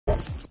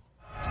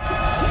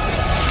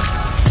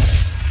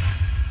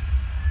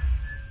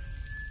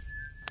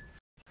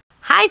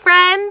Hi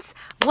friends!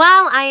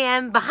 While I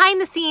am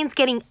behind the scenes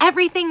getting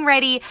everything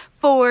ready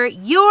for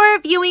your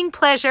viewing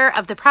pleasure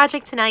of the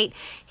project tonight,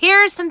 here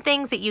are some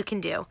things that you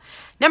can do.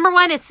 Number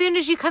one, as soon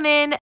as you come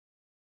in,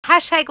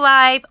 hashtag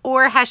live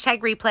or hashtag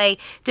replay,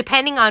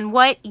 depending on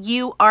what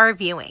you are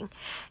viewing.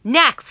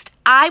 Next,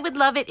 I would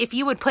love it if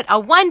you would put a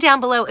 1 down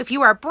below if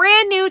you are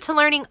brand new to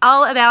learning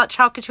all about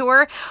Chalk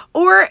Couture,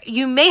 or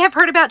you may have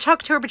heard about Chalk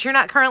Couture, but you're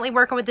not currently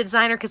working with the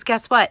designer, because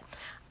guess what?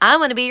 I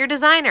want to be your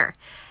designer.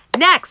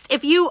 Next,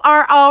 if you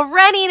are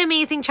already an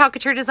amazing Chalk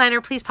Couture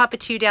designer, please pop a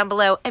 2 down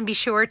below and be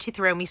sure to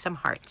throw me some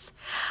hearts.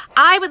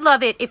 I would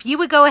love it if you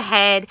would go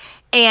ahead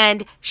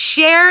and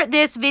share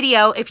this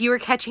video if you are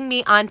catching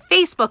me on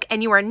Facebook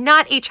and you are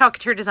not a Chalk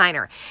Couture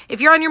designer.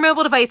 If you're on your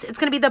mobile device, it's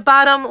going to be the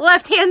bottom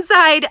left-hand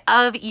side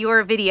of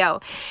your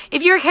video.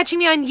 If you're catching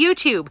me on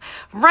YouTube,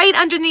 right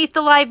underneath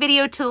the live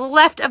video to the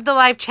left of the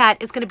live chat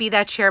is going to be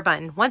that share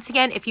button. Once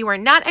again, if you are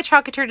not a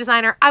Chalk Couture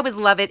designer, I would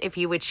love it if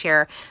you would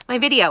share my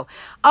video.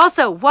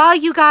 Also, while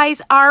you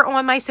guys are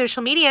on my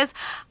social medias,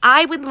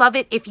 I would love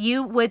it if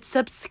you would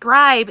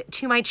subscribe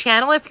to my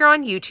channel if you're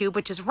on YouTube,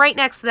 which is right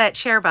next to that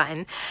share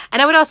button.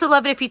 And I would also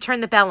love it if you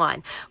turn the bell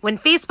on. When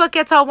Facebook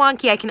gets all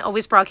wonky, I can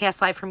always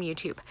broadcast live from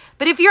YouTube.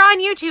 But if you're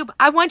on YouTube,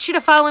 I want you to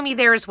follow me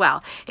there as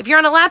well. If you're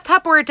on a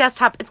laptop or a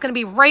desktop, it's going to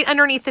be right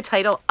underneath the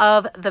title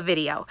of the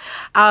video.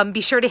 Be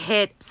sure to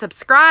hit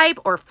subscribe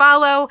or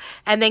follow,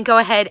 and then go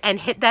ahead and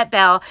hit that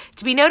bell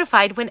to be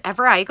notified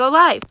whenever I go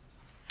live.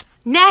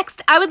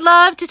 Next, I would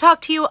love to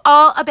talk to you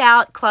all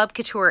about Club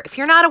Couture. If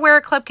you're not aware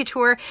of Club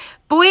Couture,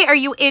 boy, are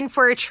you in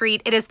for a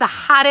treat. It is the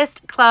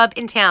hottest club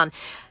in town.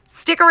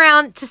 Stick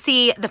around to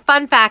see the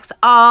fun facts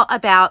all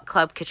about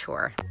Club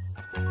Couture.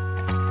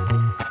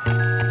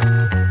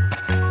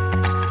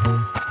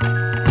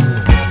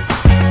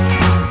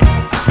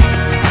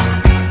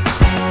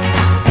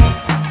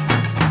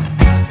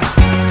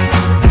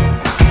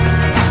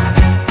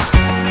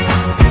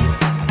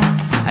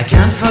 I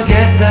can't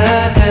forget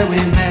the day we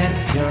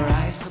met, your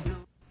eyes so blue.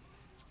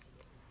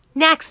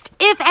 Next,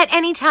 if at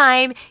any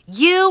time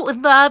you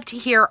would love to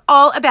hear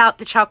all about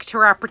the Chalk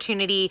Couture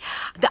opportunity,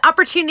 the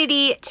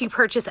opportunity to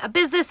purchase a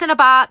business in a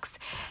box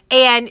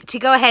and to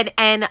go ahead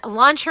and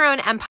launch your own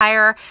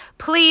empire,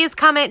 please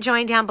comment,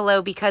 join down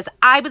below, because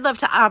I would love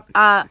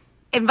to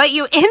invite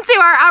you into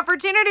our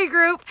opportunity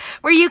group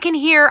where you can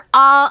hear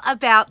all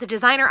about the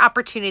designer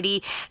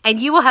opportunity,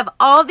 and you will have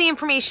all the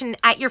information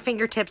at your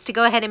fingertips to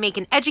go ahead and make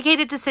an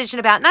educated decision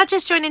about not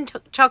just joining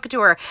Chalk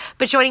Couture,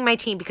 but joining my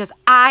team, because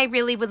I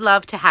really would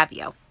love to have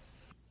you.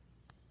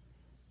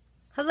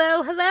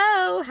 Hello,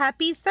 hello.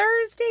 Happy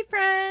Thursday,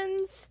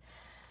 friends.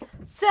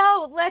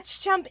 So let's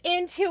jump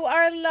into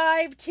our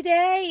live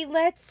today.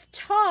 Let's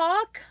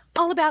talk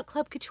all about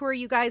Club Couture,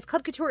 you guys.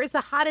 Club Couture is the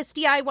hottest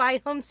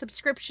DIY home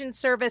subscription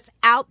service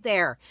out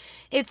there.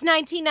 It's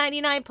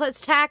 $19.99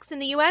 plus tax in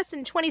the US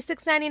and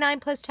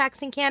 $26.99 plus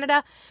tax in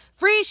Canada.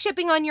 Free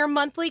shipping on your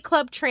monthly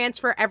club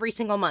transfer every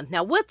single month.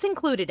 Now, what's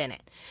included in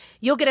it?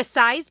 You'll get a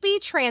size B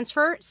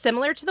transfer,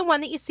 similar to the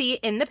one that you see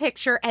in the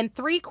picture, and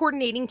 3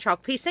 coordinating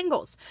chalk piece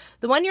singles.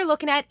 The one you're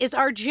looking at is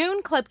our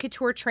June Club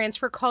Couture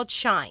transfer called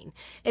Shine.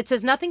 It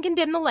says, "Nothing can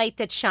dim the light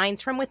that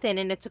shines from within,"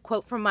 and it's a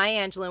quote from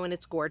Maya Angelou, and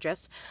it's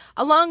gorgeous,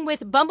 along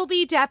with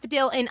Bumblebee,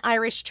 Daffodil, and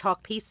Irish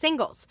chalk piece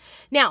singles.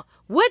 Now,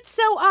 what's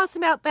so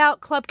awesome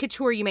about Club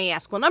Couture, you may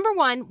ask? Well, number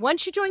one,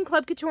 once you join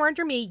Club Couture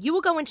under me, you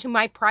will go into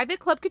my private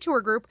Club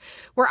Couture group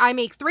where I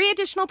make 3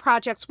 additional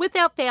projects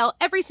without fail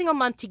every single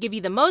month to give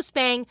you the most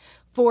bang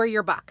for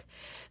your buck.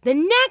 The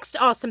next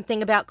awesome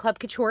thing about Club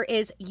Couture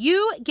is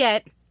you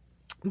get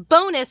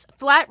bonus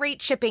flat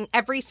rate shipping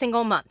every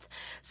single month.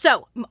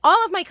 So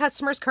all of my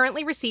customers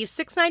currently receive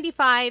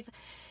 $6.95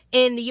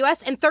 in the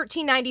US and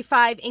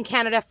 $13.95 in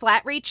Canada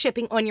flat rate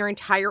shipping on your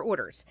entire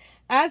orders.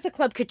 As a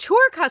Club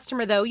Couture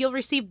customer, though, you'll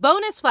receive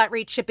bonus flat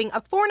rate shipping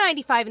of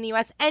 $4.95 in the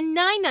US and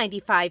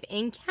 $9.95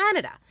 in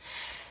Canada.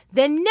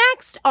 The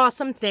next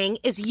awesome thing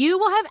is you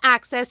will have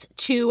access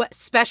to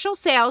special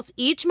sales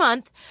each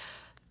month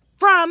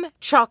from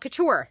Chalk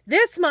Couture.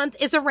 This month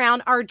is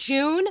around our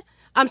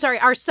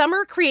our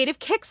summer creative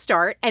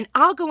kickstart, and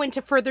I'll go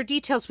into further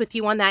details with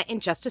you on that in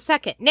just a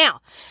second.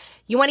 Now,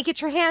 you want to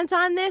get your hands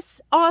on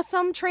this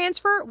awesome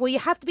transfer? Well, you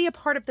have to be a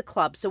part of the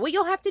club. So what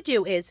you'll have to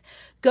do is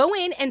go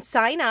in and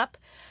sign up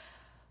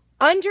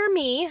under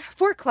me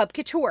for Club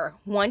Couture.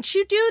 Once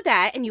you do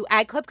that and you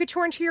add Club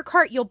Couture into your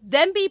cart, you'll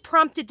then be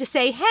prompted to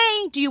say,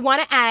 hey, do you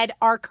want to add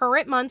our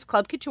current month's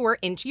Club Couture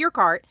into your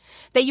cart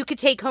that you could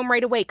take home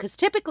right away? Because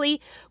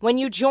typically when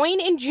you join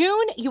in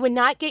June, you would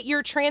not get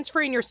your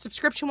transfer and your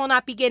subscription will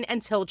not begin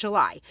until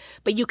July.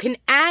 But you can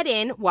add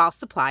in while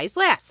supplies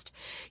last.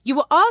 You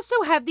will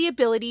also have the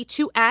ability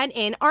to add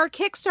in our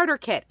Kickstarter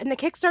kit. And the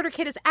Kickstarter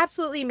kit is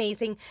absolutely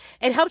amazing.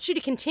 It helps you to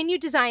continue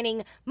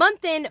designing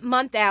month in,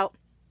 month out.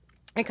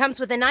 It comes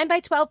with a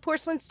 9x12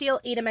 porcelain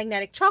steel Ada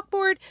magnetic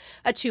chalkboard,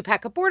 a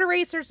 2-pack of board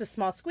erasers, a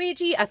small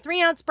squeegee, a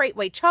 3-ounce bright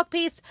white chalk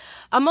piece,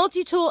 a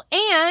multi-tool,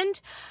 and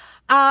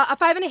a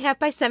 5.5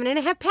 by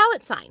 7.5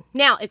 pallet sign.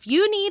 Now, if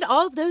you need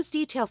all of those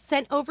details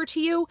sent over to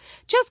you,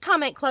 just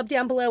comment club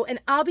down below and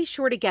I'll be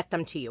sure to get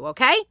them to you,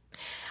 okay?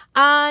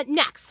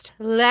 Next,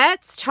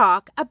 let's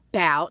talk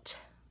about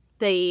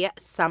the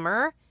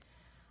summer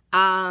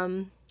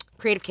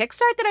creative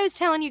kickstart that I was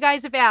telling you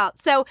guys about.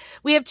 So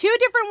we have two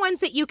different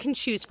ones that you can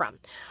choose from.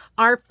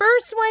 Our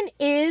first one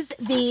is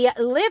the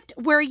Lift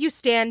Where You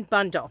Stand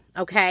bundle,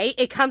 okay?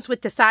 It comes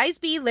with the size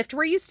B Lift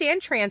Where You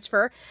Stand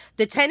transfer,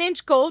 the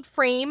 10-inch gold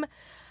frame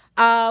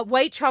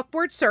white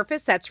chalkboard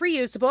surface that's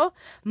reusable,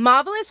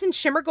 marvelous and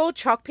shimmer gold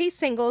chalk paste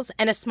singles,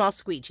 and a small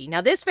squeegee.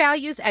 Now this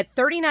values at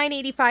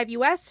 $39.85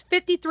 US,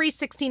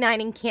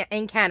 $53.69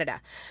 in Canada.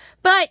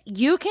 But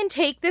you can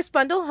take this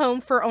bundle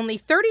home for only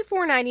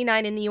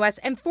 $34.99 in the US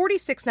and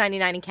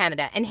 $46.99 in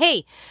Canada. And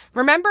hey,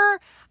 remember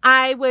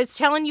I was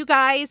telling you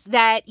guys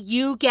that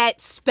you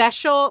get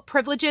special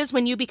privileges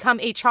when you become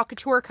a Chalk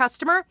Couture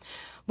customer?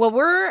 Well,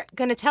 we're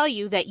going to tell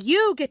you that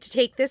you get to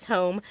take this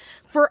home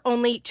for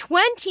only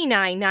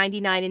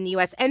 $29.99 in the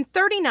US and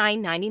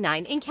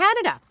 $39.99 in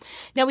Canada.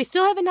 Now, we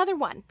still have another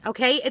one,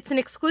 okay? It's an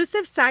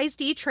exclusive size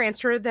D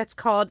transfer that's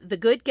called The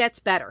Good Gets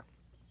Better.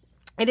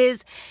 It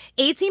is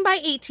 18 by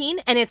 18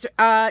 and it's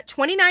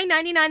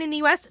 $29.99 in the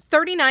US,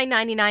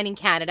 $39.99 in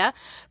Canada.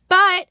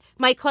 But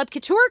my Club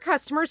Couture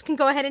customers can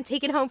go ahead and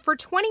take it home for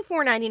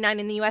 $24.99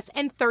 in the US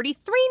and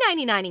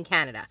 $33.99 in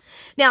Canada.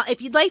 Now,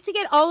 if you'd like to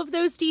get all of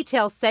those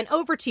details sent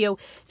over to you,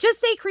 just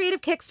say Creative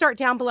Kickstart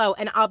down below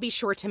and I'll be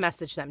sure to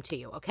message them to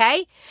you,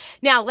 okay?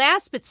 Now,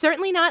 last but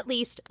certainly not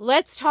least,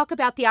 let's talk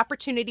about the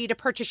opportunity to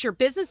purchase your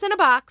business in a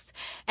box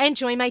and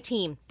join my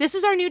team. This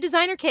is our new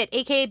designer kit,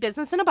 aka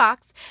Business in a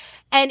Box,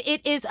 and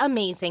it is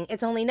amazing.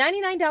 It's only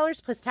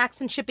 $99 plus tax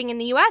and shipping in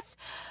the US.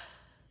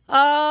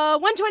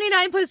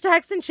 $129 plus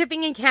tax and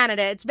shipping in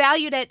Canada. It's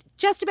valued at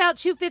just about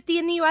 $250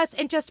 in the US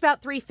and just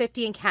about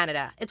 $350 in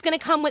Canada. It's going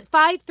to come with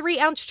 5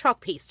 3-ounce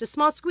chalk paste, a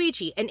small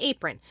squeegee, an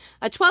apron,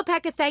 a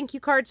 12-pack of thank you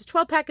cards, a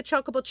 12-pack of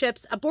chalkable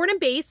chips, a board and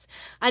base,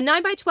 a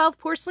 9x12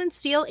 porcelain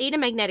steel 8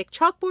 magnetic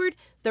chalkboard,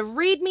 the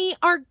ReadMe,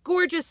 our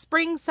gorgeous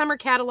spring summer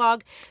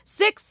catalog,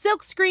 6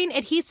 silk screen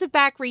adhesive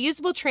back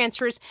reusable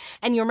transfers,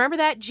 and you remember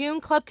that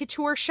June Club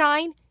Couture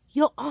shine?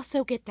 You'll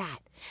also get that.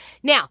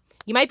 Now,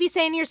 you might be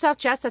saying to yourself,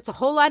 Jess, that's a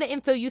whole lot of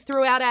info you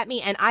threw out at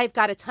me, and I've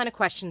got a ton of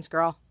questions,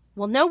 girl.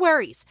 Well, no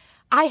worries.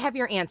 I have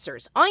your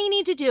answers. All you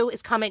need to do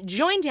is comment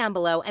join down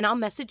below, and I'll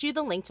message you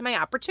the link to my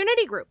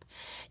opportunity group.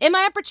 In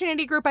my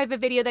opportunity group, I have a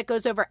video that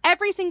goes over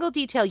every single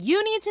detail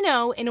you need to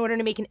know in order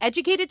to make an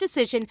educated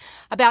decision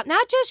about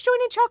not just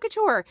joining Chalk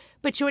Couture,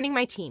 but joining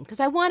my team, because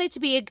I want it to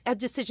be a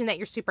decision that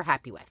you're super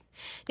happy with.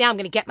 Now, I'm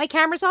going to get my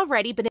cameras all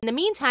ready, but in the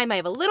meantime, I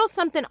have a little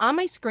something on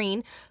my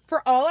screen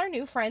for all our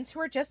new friends who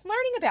are just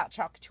learning about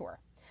Chalk Couture.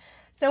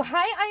 So,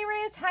 hi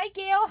Iris, hi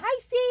Gail, hi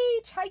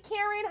Sage, hi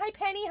Karen, hi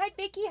Penny, hi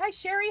Vicky, hi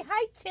Sherry,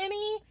 hi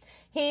Timmy,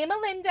 hey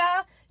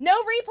Melinda. No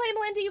replay,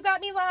 Melinda, you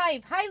got me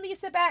live. Hi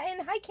Lisa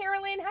Batten, hi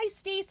Carolyn, hi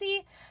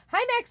Stacy,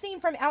 hi Maxine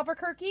from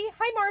Albuquerque,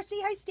 hi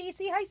Marcy, hi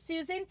Stacy, hi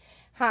Susan,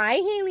 hi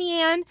Haley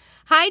Ann,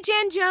 hi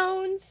Jen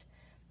Jones,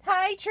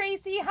 hi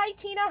Tracy, hi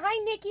Tina,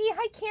 hi Nikki,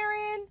 hi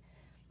Karen,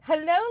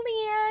 hello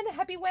Leanne,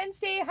 happy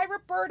Wednesday, hi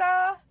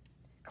Roberta.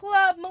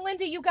 Club,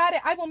 Melinda, you got it.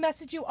 I will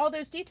message you all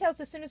those details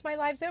as soon as my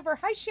live's over.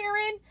 Hi,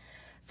 Sharon.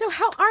 So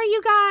how are you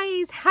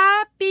guys?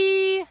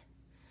 Happy,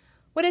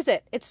 what is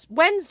it? It's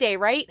Wednesday,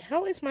 right?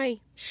 How is my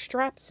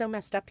strap so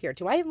messed up here?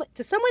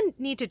 Does someone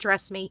need to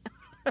dress me?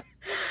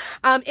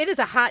 It is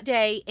a hot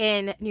day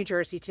in New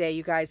Jersey today,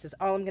 you guys, is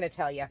all I'm going to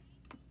tell you.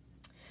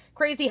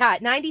 Crazy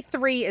hot.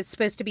 93 is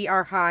supposed to be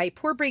our high.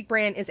 Poor Big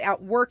Brand is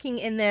out working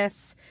in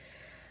this.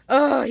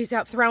 Oh, he's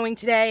out throwing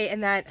today,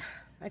 and that,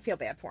 I feel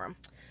bad for him.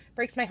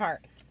 Breaks my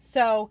heart.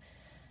 So,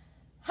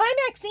 hi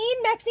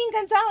Maxine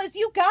Gonzalez,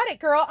 you got it,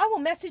 girl. I will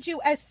message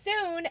you as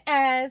soon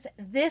as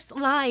this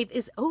live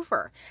is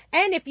over.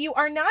 And if you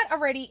are not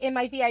already in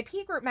my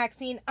VIP group,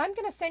 Maxine, I'm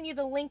going to send you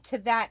the link to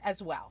that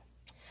as well.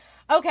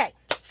 Okay,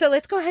 so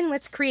let's go ahead and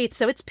let's create.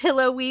 So it's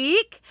pillow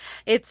week.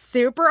 It's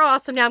super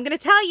awesome. Now I'm going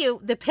to tell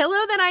you, the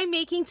pillow that I'm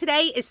making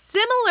today is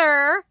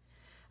similar,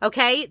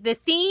 okay? The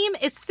theme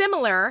is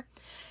similar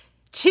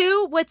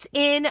to what's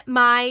in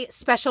my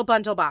special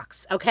bundle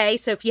box, okay?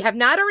 So if you have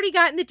not already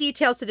gotten the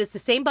details, it is the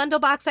same bundle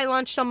box I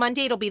launched on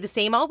Monday. It'll be the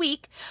same all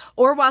week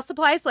or while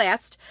supplies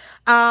last.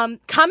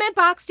 Comment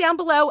box down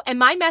below, and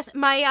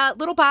my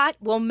little bot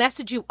will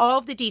message you all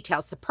of the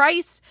details, the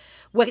price,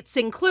 what's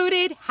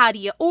included, how do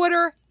you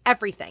order,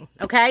 everything,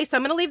 okay? So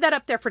I'm going to leave that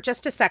up there for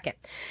just a second.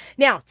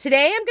 Now,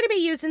 today I'm going to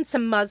be using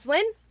some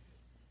muslin,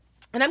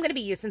 and I'm going to be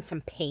using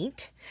some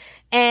paint,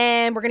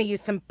 and we're going to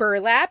use some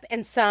burlap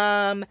and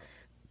some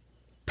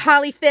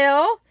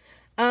polyfill,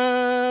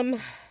 and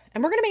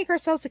we're going to make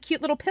ourselves a cute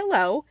little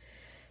pillow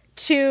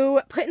to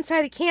put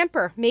inside a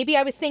camper. Maybe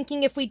I was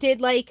thinking if we did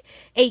like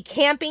a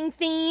camping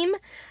theme,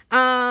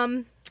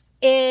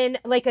 in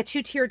like a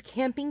 2-tiered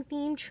camping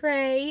theme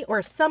tray or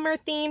a summer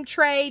theme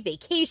tray,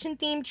 vacation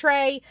theme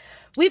tray.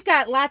 We've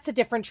got lots of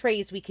different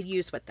trays we could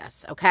use with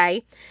this,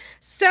 okay?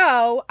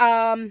 So,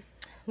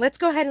 let's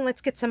go ahead and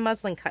let's get some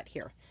muslin cut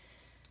here.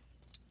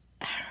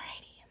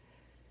 Alrighty.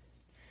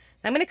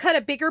 I'm going to cut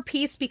a bigger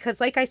piece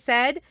because, like I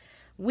said,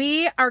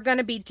 we are going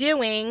to be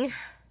doing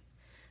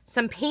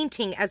some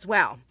painting as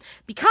well.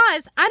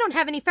 Because I don't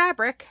have any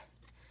fabric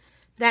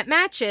that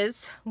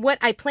matches what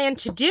I plan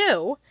to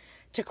do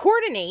to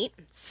coordinate.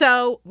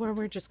 So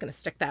we're just going to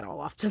stick that all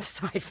off to the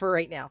side for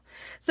right now.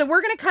 So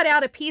we're going to cut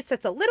out a piece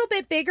that's a little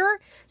bit bigger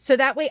so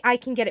that way I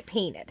can get it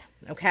painted.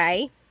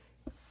 Okay.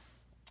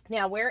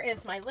 Now, where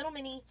is my little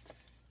mini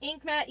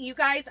ink mat? You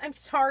guys, I'm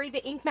sorry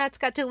the ink mats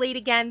got delayed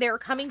again. They're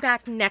coming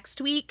back next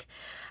week.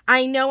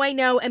 I know,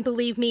 and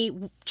believe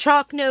me,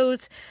 Chalk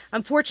knows.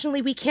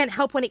 Unfortunately, we can't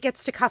help when it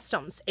gets to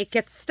customs. It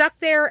gets stuck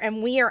there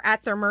and we are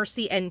at their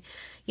mercy. And,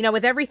 you know,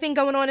 with everything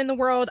going on in the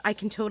world, I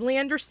can totally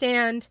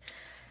understand.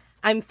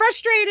 I'm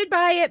frustrated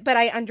by it, but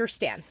I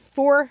understand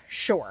for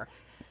sure.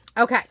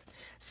 Okay,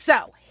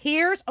 so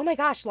here's, oh my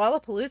gosh,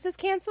 Lollapalooza's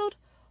canceled?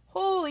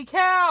 Holy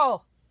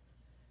cow.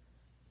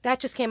 That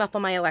just came up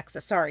on my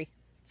Alexa. Sorry.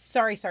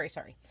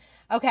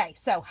 Okay,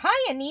 so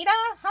hi, Anita.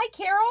 Hi,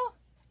 Carol.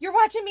 You're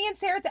watching me and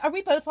Sarah. Are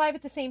we both live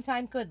at the same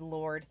time? Good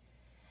Lord.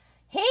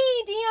 Hey,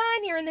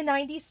 Dion. You're in the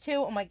 90s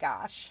too. Oh my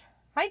gosh.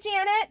 Hi,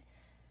 Janet.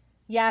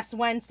 Yes,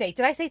 Wednesday.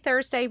 Did I say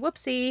Thursday?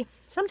 Whoopsie.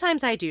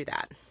 Sometimes I do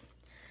that.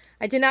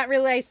 I did not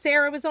realize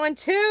Sarah was on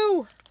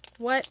too.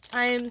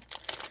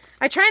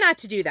 I try not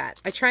to do that.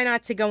 I try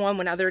not to go on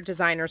when other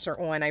designers are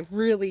on. I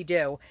really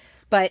do.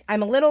 But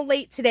I'm a little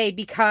late today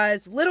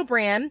because Little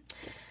Bram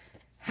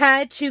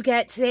had to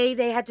today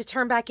they had to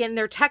turn back in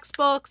their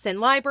textbooks and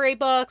library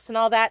books and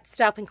all that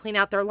stuff and clean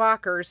out their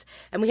lockers.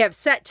 And we have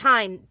set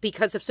time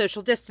because of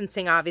social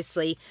distancing,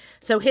 obviously.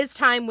 So his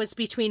time was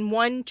between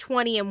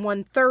 1:20 and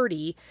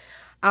 1:30.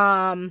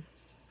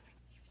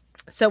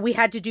 So we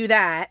had to do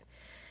that.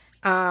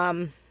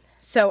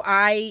 So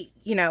I,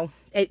 you know,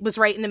 it was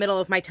right in the middle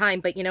of my time,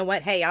 but you know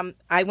what? Hey,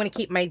 I want to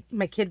keep my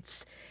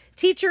kids'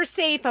 teachers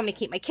safe. I'm going to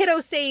keep my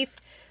kiddos safe.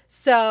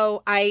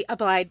 So I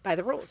abide by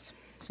the rules.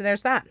 So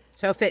there's that.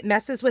 So if it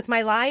messes with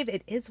my live,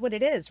 it is what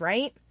it is,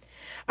 right?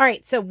 All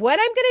right. So what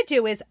I'm going to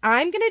do is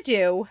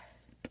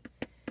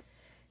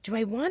do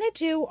I want to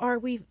do, are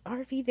we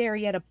there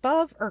yet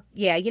above or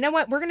yeah, you know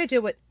what? We're going to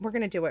do it. We're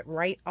going to do it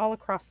right all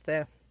across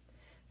the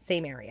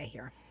same area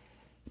here.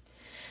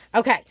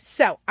 Okay,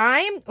 so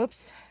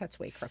oops, that's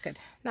way crooked.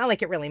 Not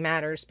like it really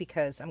matters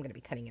because I'm going to be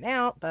cutting it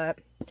out, but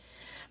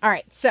all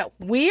right, so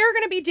we are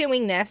going to be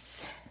doing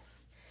this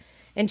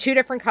in two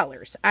different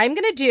colors. I'm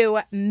going to do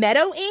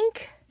Meadow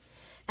ink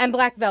and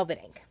Black Velvet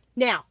ink.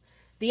 Now,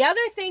 the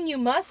other thing you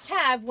must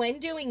have when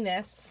doing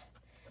this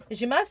is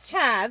you must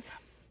have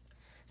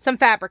some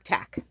Fabric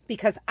Tac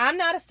because I'm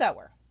not a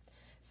sewer.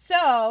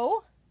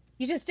 So,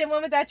 you just did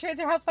one with that,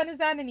 Tracer. How fun is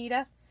that,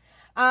 Anita?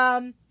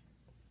 I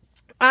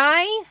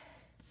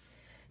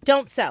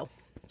don't sew.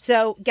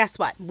 So guess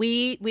what?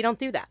 We don't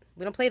do that.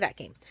 We don't play that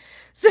game.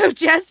 So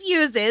Jess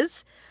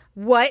uses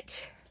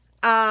what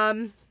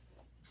I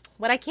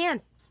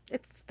can.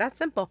 It's that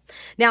simple.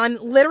 Now I'm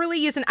literally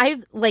using, I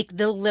have like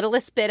the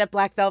littlest bit of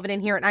Black Velvet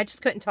in here and I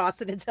just couldn't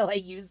toss it until I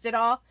used it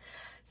all.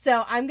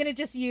 So I'm going to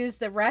just use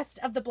the rest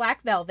of the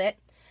Black Velvet.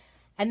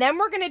 And then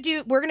we're going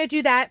to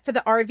do that for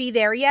the RV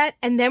there yet.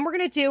 And then we're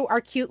going to do our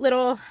cute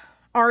little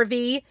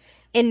RV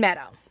in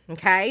Meadow.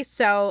 Okay,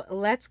 so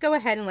let's go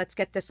ahead and let's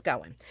get this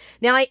going.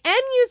 Now, I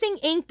am using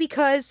ink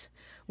because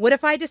what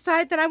if I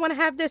decide that I want to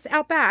have this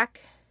out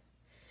back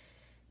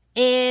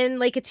in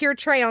like a tiered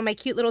tray on my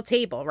cute little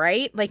table,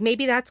 right? Like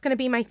maybe that's going to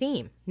be my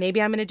theme.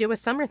 Maybe I'm going to do a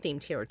summer theme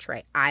tiered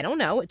tray. I don't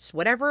know. It's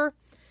whatever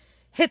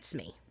hits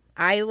me.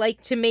 I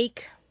like to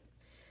make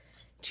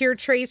tiered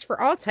trays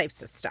for all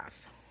types of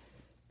stuff.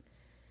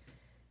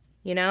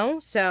 You know,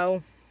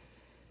 so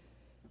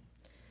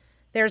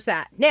there's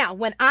that. Now,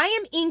 when I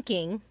am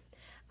inking,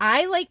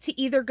 I like to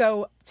either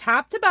go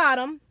top to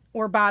bottom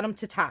or bottom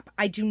to top.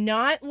 I do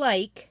not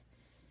like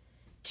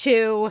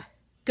to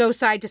go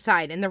side to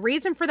side. And the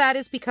reason for that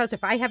is because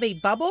if I have a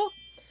bubble,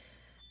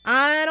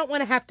 I don't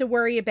want to have to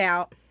worry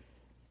about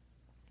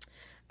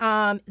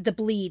the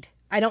bleed.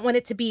 I don't want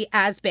it to be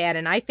as bad.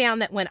 And I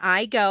found that when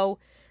I go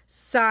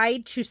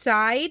side to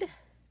side,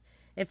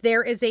 if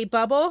there is a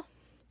bubble,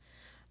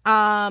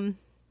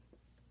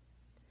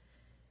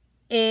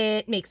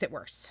 it makes it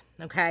worse.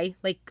 Okay.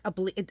 Like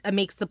it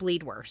makes the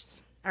bleed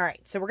worse. All right.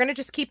 So we're going to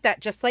just keep that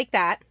just like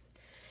that.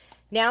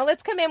 Now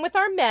let's come in with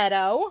our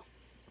Meadow.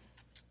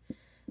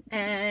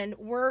 And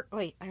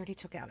wait, I already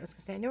took out. I was going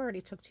to say, I know I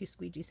already took 2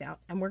 squeegees out.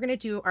 And we're going to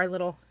do our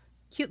little,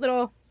 cute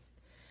little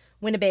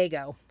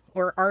Winnebago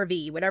or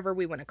RV, whatever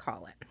we want to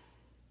call it.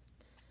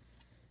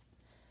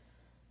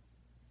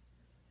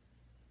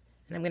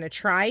 And I'm going to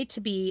try to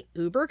be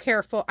uber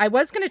careful. I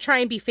was going to try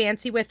and be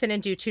fancy with it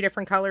and do 2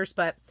 different colors,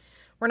 but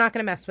we're not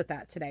going to mess with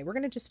that today. We're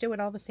going to just do it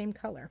all the same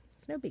color.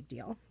 It's no big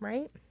deal,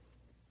 right?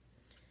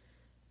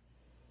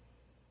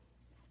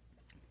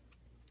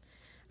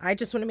 I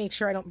just want to make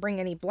sure I don't bring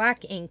any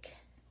black ink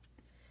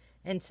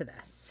into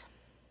this.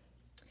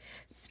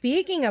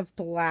 Speaking of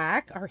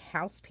black, our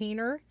house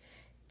painter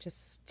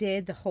just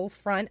did the whole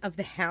front of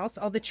the house.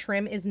 All the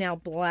trim is now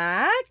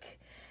black.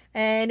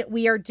 And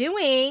we are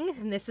doing,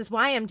 and this is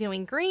why I'm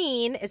doing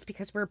green, is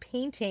because we're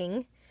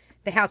painting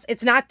the house.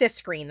 It's not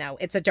this green though.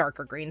 It's a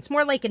darker green. It's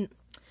more like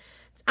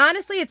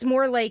honestly, it's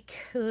more like,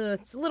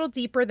 it's a little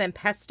deeper than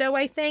pesto,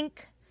 I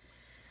think.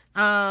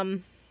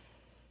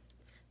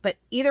 But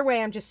either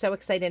way, I'm just so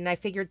excited, and I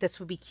figured this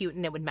would be cute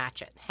and it would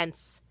match it.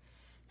 Hence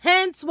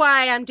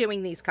why I'm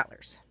doing these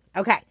colors.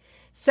 Okay,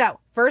 so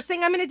first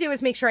thing I'm going to do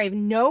is make sure I have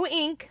no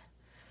ink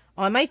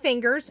on my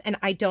fingers, and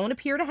I don't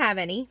appear to have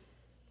any.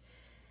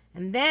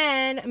 And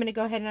then I'm going to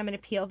go ahead and I'm going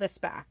to peel this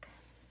back.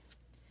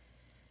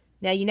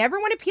 Now, you never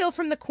want to peel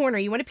from the corner.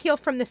 You want to peel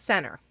from the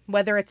center,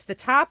 whether it's the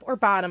top or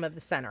bottom of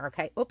the center,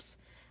 okay? Oops.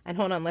 And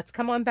hold on, let's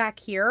come on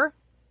back here,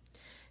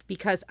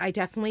 because I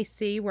definitely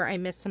see where I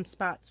missed some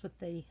spots with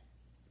the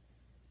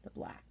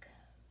black.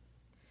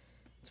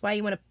 That's why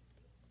you want to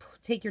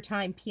take your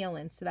time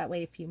peeling, so that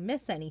way if you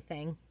miss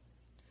anything.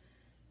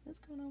 What's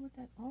going on with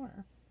that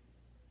R?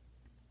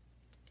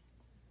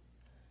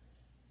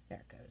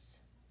 There it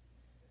goes.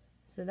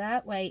 So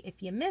that way,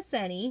 if you miss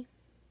any,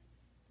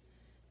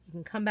 you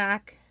can come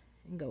back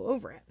and go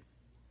over it.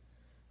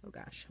 Oh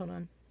gosh, hold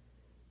on.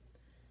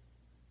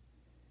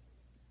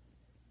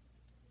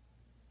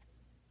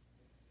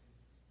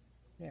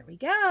 There we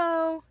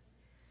go.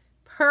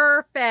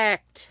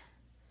 Perfect.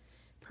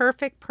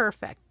 Perfect,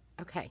 perfect.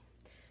 Okay,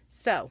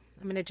 so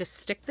I'm going to just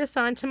stick this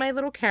onto my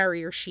little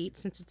carrier sheet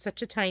since it's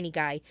such a tiny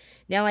guy.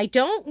 Now, I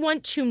don't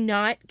want to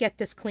not get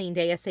this cleaned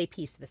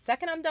ASAP. So the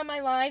second I'm done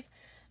my live,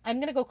 I'm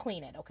going to go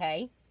clean it,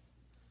 okay?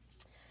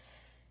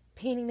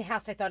 Painting the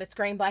house, I thought it's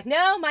gray and black.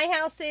 No, my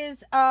house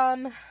is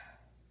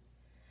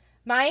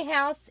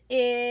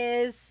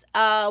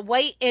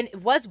white, and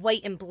it was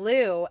white and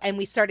blue, and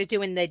we started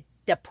doing the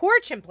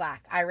porch in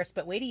black, Iris,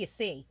 but wait till you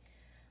see.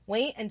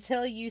 Wait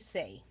until you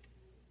see.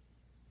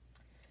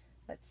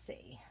 Let's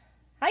see.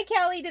 Hi,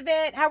 Kelly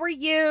DeVitt. How are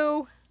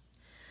you?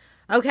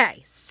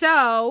 Okay,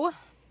 so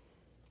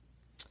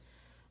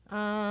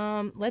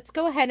let's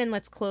go ahead and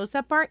let's close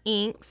up our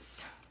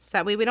inks so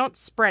that way we don't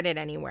spread it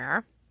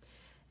anywhere.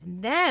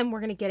 And then we're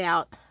going to get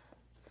out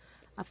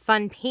a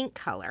fun pink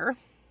color.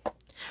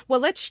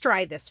 Well, let's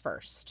try this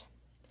first,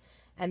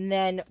 and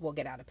then we'll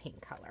get out a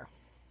pink color.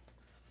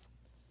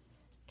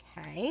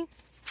 Okay.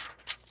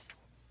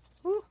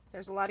 Ooh,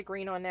 there's a lot of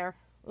green on there.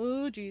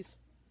 Ooh, geez.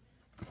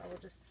 I will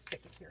just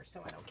stick it here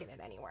so I don't get it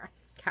anywhere.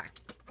 Okay.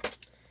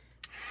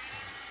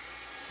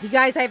 You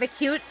guys, I have a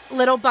cute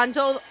little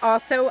bundle,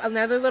 also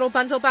another little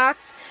bundle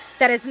box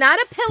that is not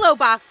a pillow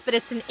box, but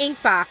it's an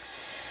ink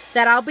box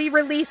that I'll be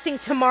releasing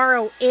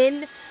tomorrow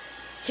in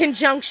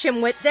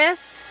conjunction with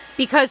this,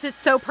 because it's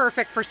so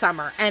perfect for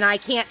summer and I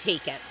can't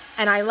take it.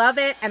 And I love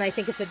it and I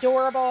think it's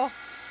adorable.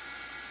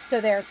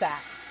 So there's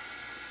that.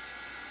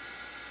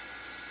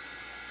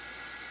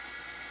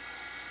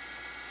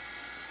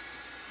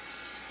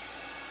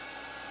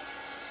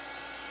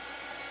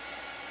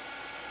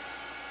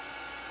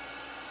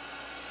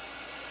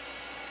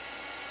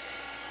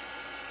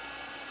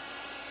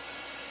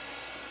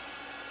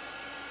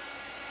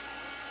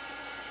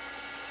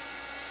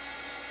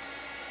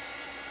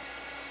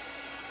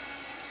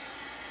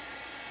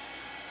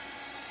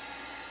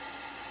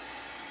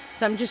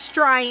 So I'm just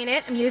drying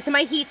it. I'm using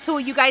my heat tool.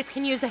 You guys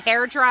can use a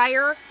hair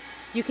dryer.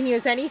 You can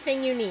use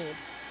anything you need.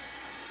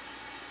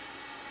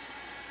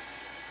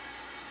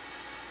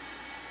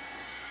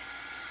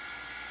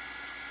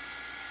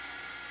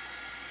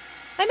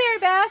 Hi, Mary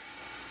Beth.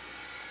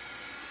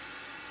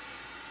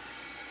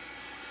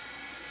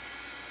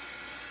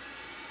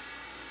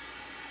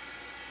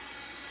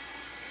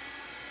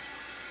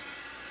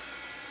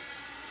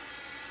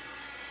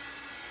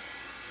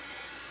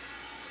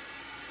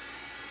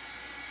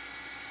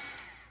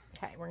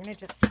 Okay, we're going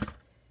to just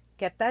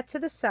get that to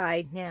the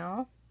side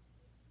now.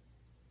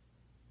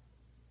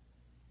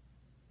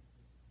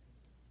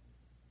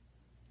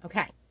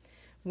 Okay,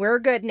 we're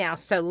good now.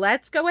 So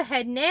let's go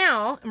ahead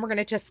now and we're going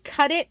to just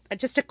cut it,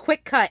 just a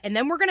quick cut. And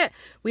then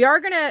we are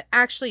going to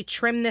actually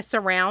trim this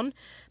around.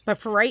 But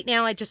for right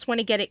now, I just want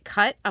to get it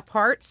cut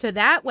apart so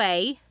that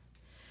way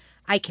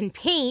I can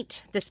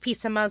paint this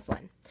piece of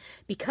muslin.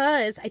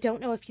 Because I don't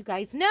know if you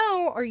guys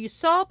know or you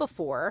saw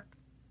before,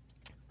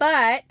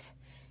 but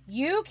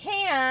you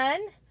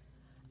can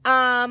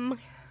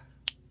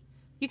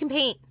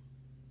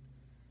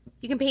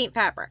paint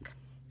fabric.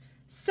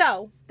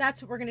 So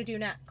that's what we're going to do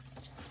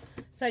next.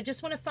 So I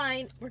just want to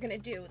we're going to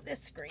do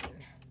this green.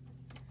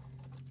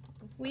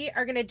 We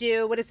are going to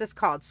do, what is this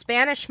called?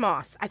 Spanish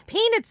moss. I've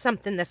painted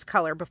something this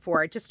color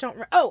before. I just don't,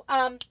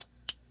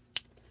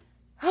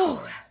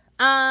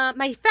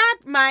 my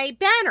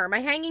banner, my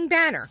hanging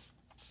banner.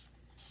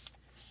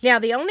 Now,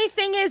 the only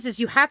thing is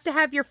you have to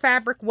have your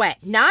fabric wet.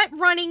 Not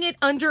running it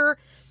under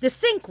the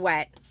sink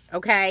wet,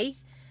 okay?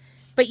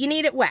 But you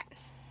need it wet.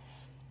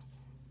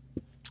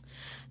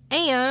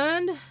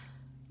 And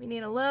we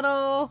need a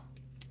little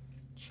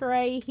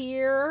tray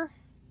here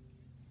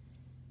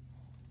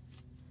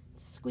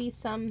to squeeze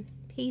some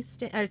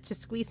paste, to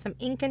squeeze some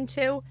ink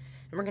into. And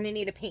we're going to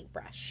need a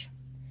paintbrush.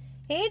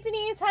 Hey,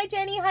 Denise. Hi,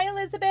 Jenny. Hi,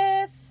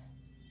 Elizabeth.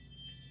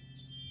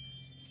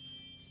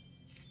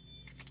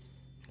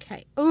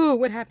 Okay. Oh,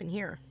 what happened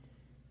here?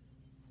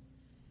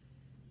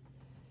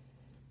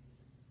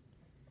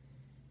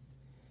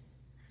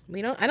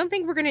 I don't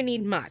think we're going to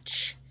need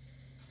much.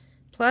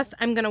 Plus,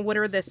 I'm going to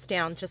water this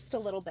down just a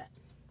little bit.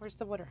 Where's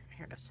the water?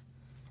 Here it is.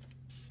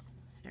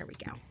 There we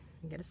go.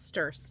 Get a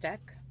stir stick.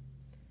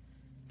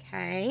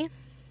 Okay.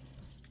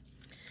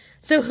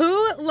 So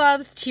who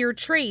loves tiered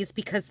trays?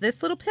 Because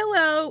this little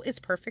pillow is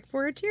perfect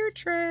for a tiered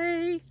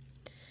tray.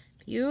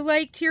 If you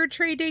like tiered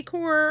tray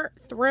decor,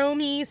 throw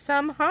me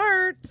some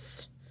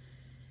hearts.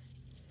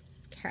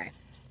 Okay.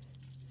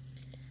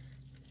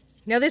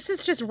 Now this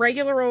is just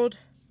regular old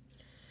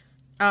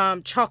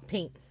chalk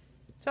paint.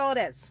 That's all it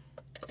is.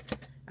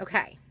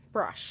 Okay.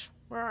 Brush.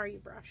 Where are you,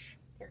 brush?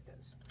 Here it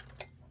goes.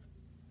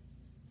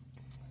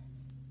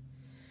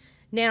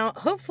 Now,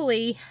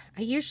 hopefully,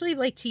 I usually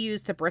like to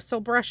use the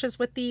bristle brushes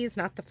with these,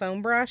 not the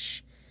foam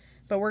brush,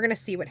 but we're going to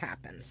see what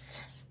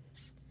happens.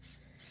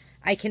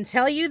 I can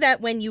tell you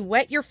that when you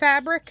wet your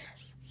fabric,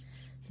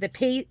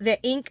 the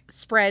ink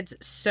spreads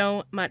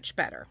so much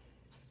better.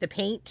 The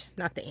paint,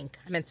 not the ink.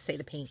 I meant to say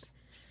the paint.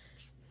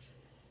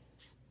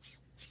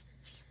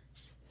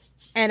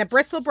 And a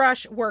bristle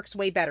brush works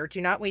way better.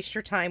 Do not waste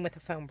your time with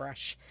a foam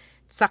brush.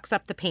 It sucks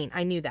up the paint.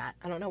 I knew that.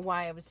 I don't know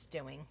why I was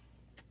doing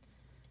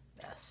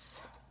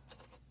this.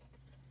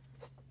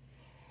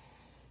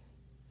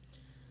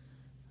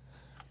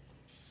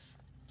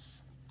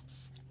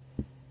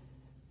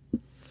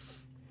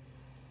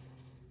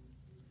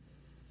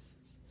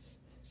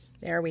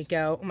 There we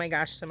go. Oh my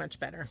gosh, so much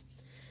better.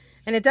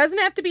 And it doesn't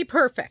have to be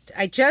perfect.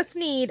 I just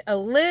need a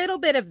little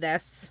bit of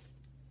this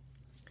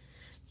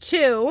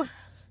to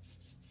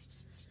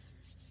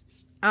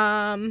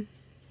I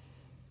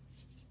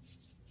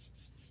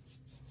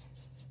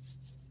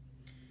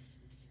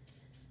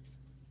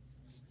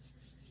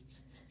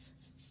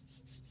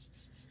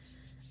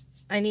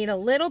need a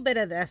little bit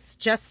of this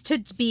just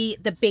to be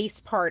the base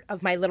part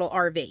of my little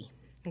RV.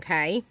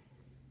 Okay.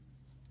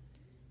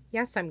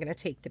 Yes, I'm going to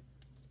take the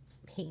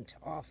paint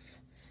off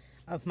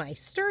of my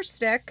stir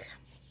stick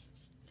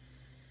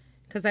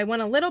because I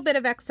want a little bit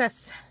of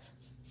excess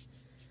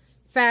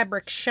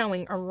fabric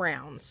showing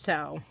around.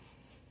 So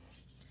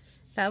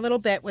that little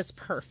bit was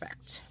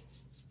perfect.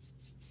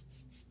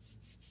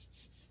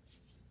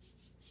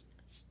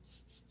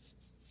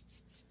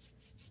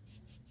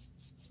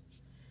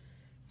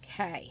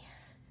 Okay.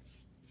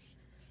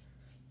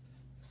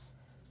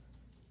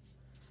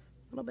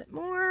 A little bit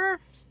more.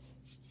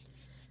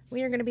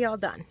 We are going to be all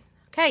done.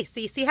 Okay, so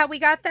you see how we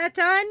got that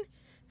done?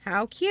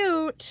 How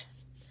cute.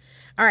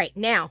 All right,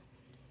 now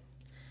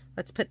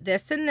let's put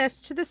this and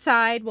this to the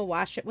side. We'll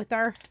wash it with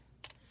our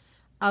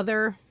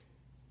other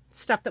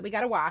stuff that we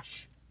got to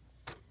wash.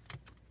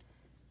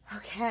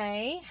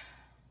 Okay.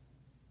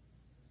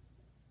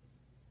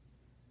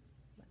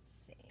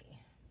 Let's see.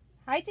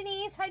 Hi,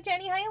 Denise. Hi,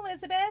 Jenny. Hi,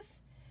 Elizabeth.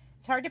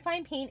 It's hard to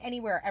find paint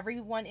anywhere.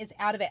 Everyone is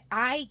out of it.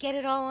 I get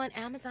it all on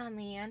Amazon,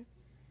 Leanne.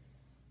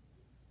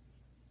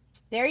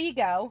 There you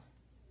go.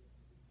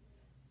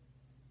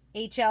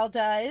 HL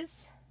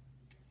does.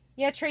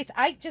 Yeah, Trace,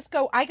 I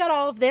got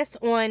all of this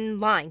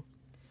online.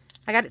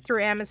 I got it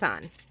through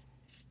Amazon.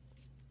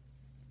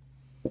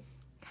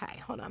 Okay,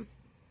 hold on.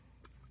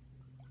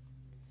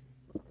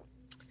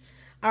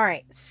 All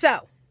right,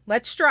 so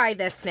let's dry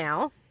this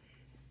now.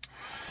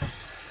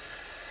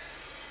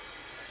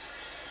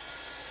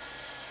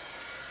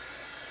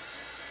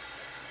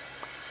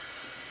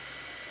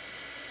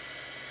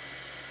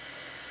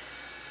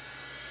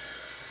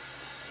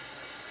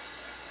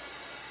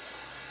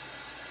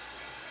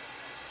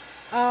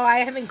 Oh, I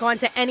haven't gone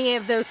to any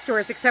of those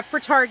stores except for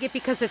Target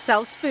because it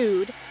sells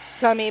food.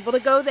 So I'm able to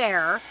go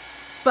there.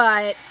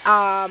 But,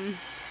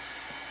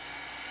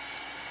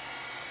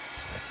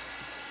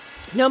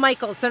 no,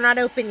 Michael's, they're not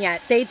open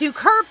yet. They do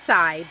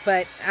curbside,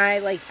 but I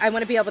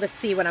want to be able to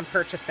see what I'm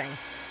purchasing.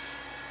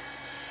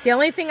 The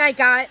only thing I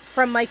got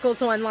from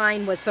Michael's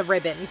online was the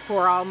ribbon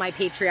for all my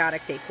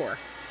patriotic decor.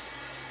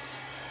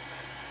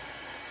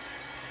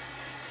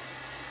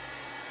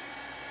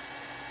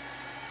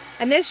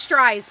 And this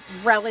dries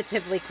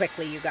relatively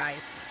quickly, you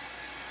guys.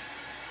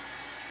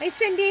 Hey,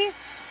 Cindy.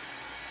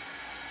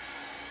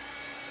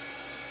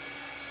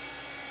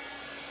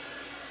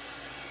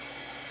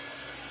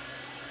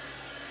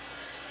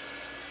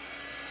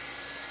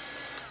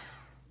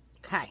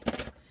 Okay.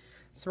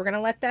 So we're going to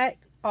let that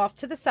off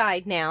to the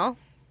side now.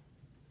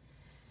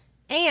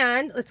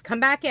 And let's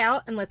come back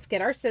out and let's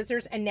get our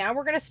scissors. And now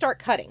we're going to start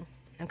cutting.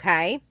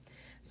 Okay.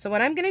 So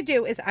what I'm going to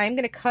do is I'm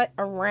going to cut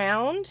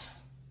around.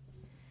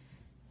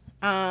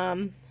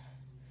 I'm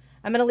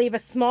going to leave a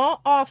small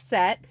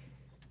offset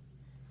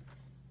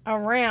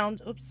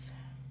around, oops,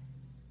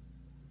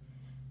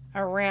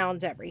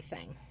 around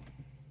everything.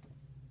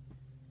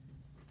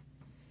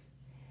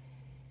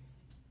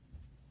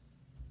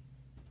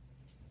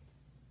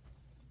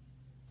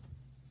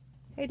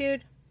 Hey,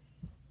 dude.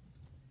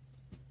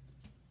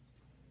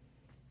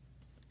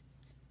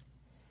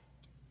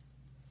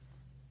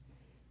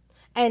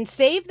 And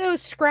save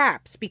those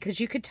scraps because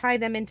you could tie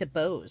them into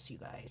bows, you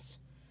guys.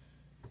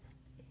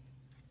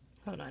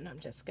 Hold on, I'm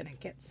just going to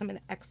get some of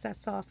the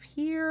excess off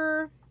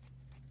here.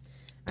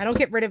 I don't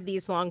get rid of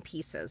these long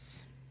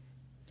pieces.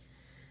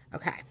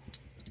 Okay.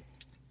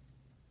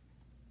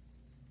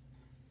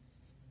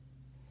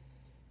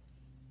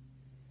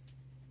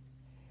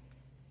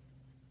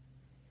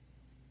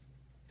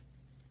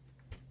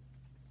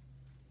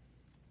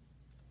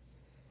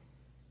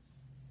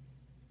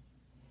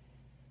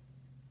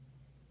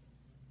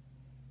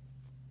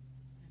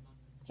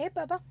 Hey,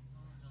 Bubba.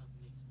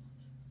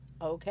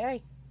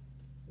 Okay.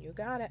 You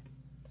got it.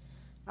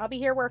 I'll be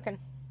here working.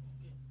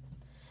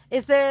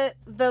 Is the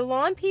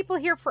lawn people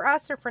here for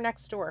us or for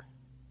next door?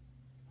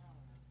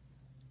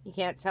 You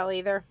can't tell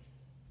either?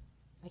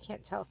 I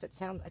can't tell if it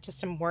sounds... I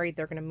just am worried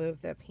they're going to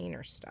move the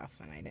painter stuff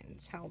and I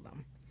didn't tell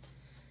them.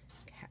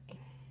 Okay.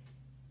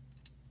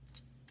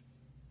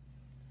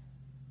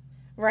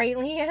 Right,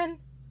 Leanne?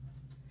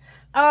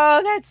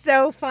 Oh, that's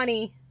so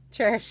funny,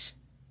 Trish.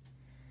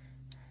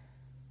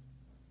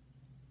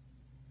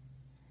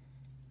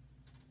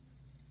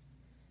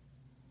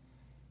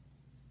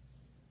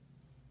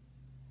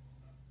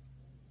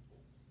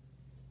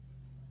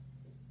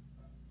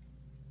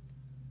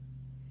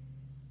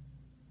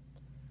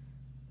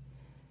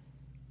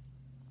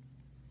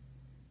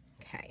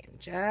 Okay, I'm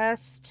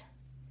just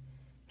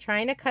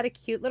trying to cut a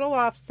cute little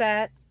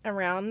offset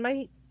around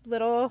my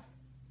little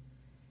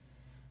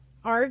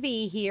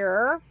RV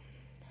here.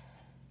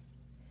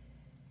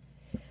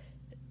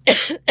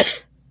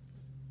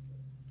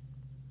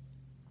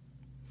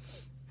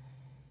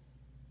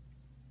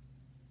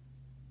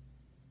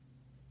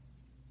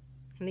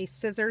 And these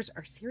scissors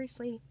are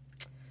seriously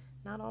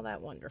not all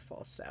that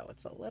wonderful, so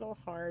it's a little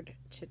hard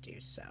to do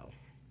so.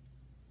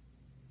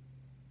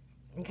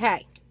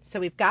 Okay, so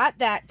we've got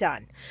that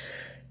done.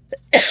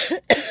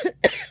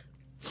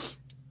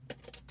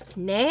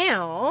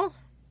 Now,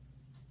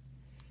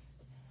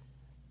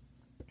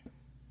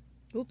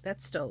 oop,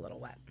 that's still a little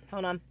wet.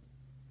 Hold on.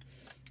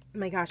 Oh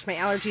my gosh, my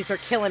allergies are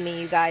killing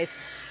me, you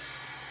guys.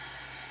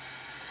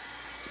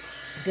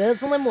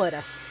 Guzzling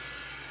woulda.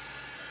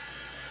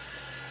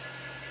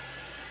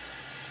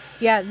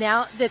 Yeah,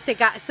 now that they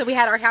got, so we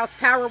had our house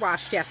power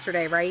washed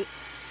yesterday, right?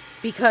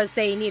 Because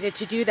they needed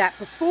to do that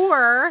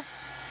before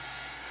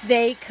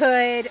they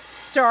could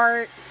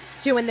start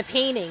doing the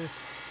painting.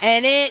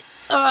 And it,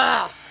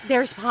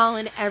 there's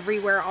pollen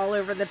everywhere, all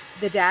over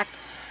the deck.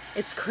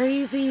 It's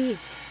crazy.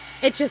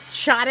 It just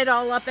shot it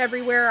all up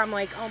everywhere. I'm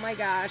like, oh my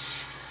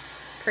gosh,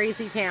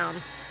 crazy town.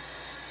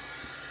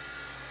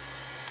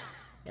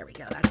 There we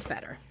go, that's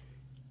better.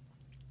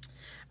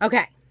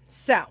 Okay,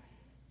 so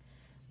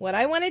what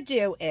I want to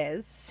do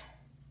is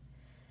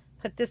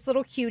put this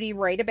little cutie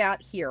right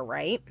about here,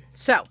 right?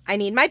 So I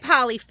need my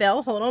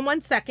polyfill. Hold on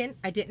one second.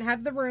 I didn't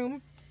have the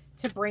room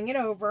to bring it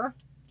over.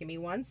 Give me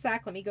one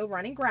sec. Let me go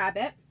run and grab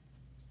it.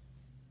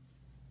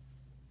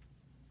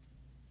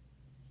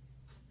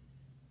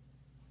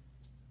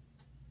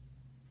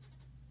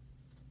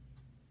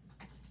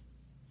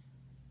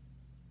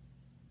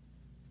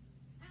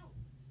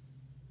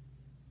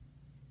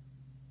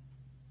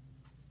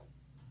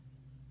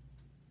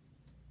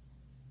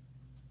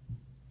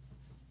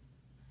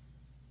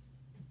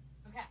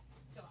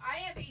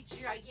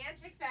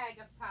 Gigantic bag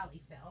of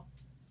polyfill,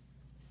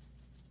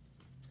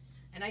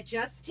 and I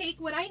just take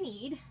what I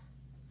need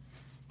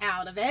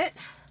out of it.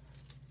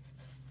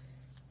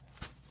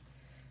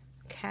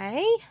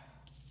 Okay,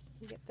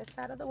 get this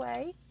out of the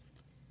way.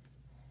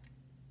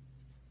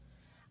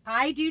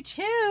 I do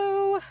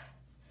too.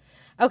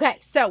 Okay,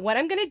 so what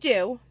I'm gonna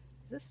do,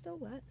 is this still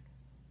wet?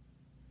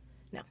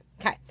 No.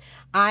 Okay,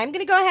 I'm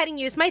gonna go ahead and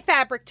use my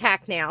Fabric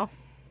Tac now.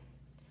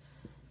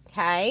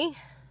 Okay.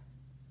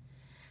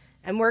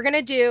 And we're going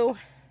to do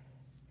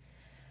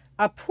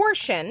a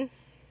portion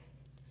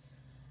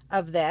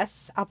of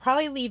this. I'll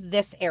probably leave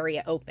this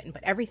area open,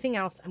 but everything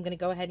else I'm going to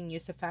go ahead and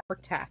use the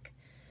Fabric Tac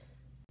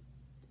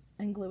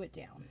and glue it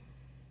down.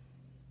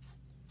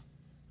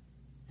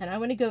 And I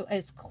want to go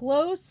as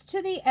close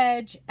to the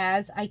edge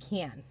as I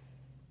can.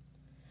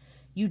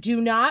 You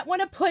do not want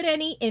to put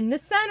any in the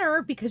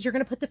center because you're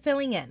going to put the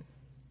filling in.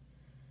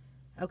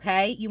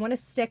 Okay? You want to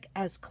stick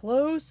as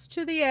close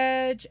to the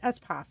edge as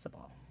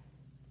possible.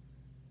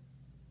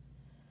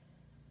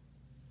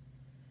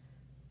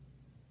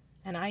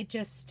 And I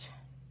just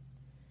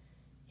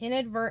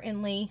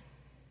inadvertently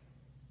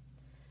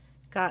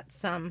got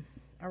some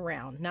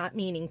around, not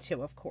meaning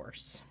to, of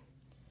course.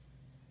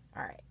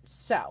 All right,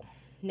 so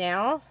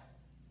now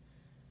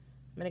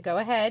I'm going to go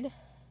ahead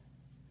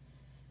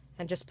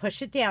and just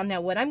push it down.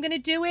 Now what I'm going to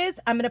do is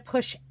I'm going to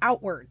push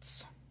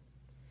outwards.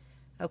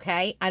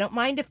 Okay, I don't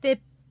mind if the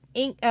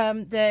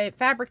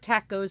Fabric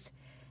Tac goes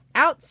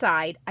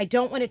outside. I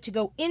don't want it to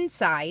go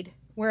inside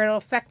where it'll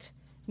affect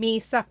me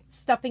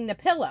stuffing the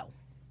pillow.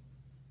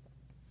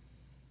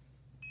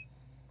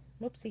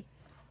 Whoopsie.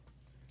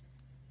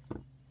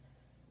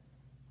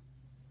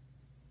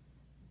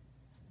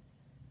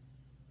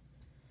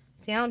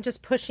 See how I'm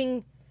just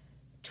pushing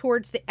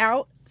towards the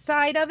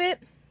outside of it?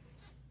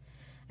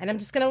 And I'm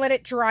just going to let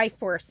it dry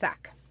for a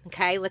sec.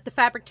 Okay, let the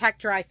Fabric Tac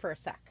dry for a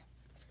sec.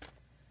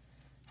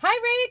 Hi,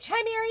 Rach.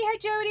 Hi, Mary. Hi,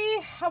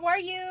 Jody. How are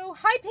you?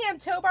 Hi, Pam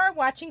Tobar,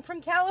 watching from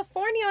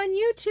California on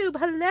YouTube.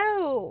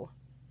 Hello.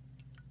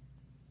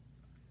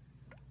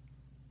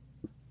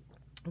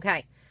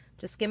 Okay,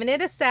 just giving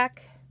it a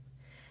sec.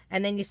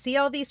 And then you see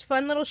all these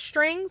fun little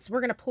strings?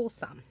 We're going to pull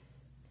some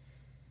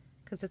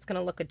because it's going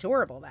to look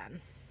adorable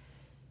then.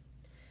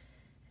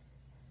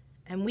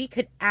 And we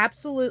could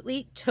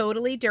absolutely,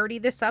 totally dirty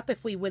this up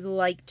if we would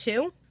like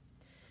to.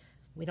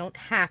 We don't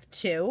have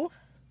to.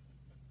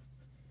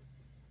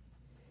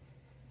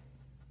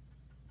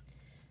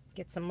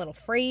 Get some little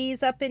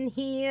frays up in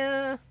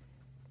here.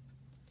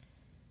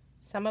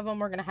 Some of them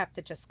we're going to have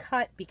to just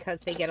cut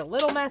because they get a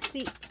little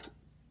messy. What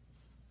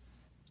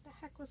the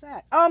heck was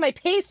that? Oh, my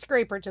paste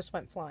scraper just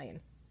went flying.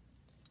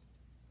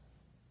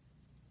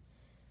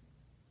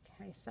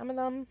 Okay, some of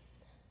them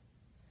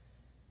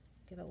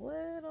get a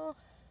little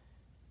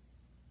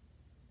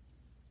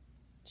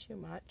too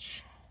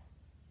much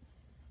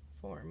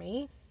for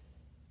me.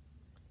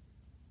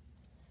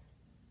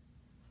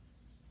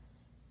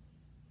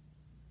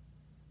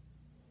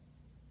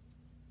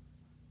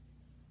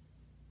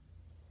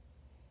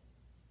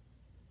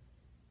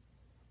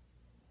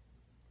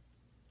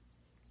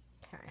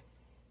 Okay.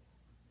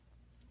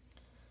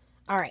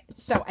 All right,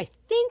 so I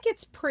think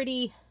it's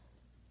pretty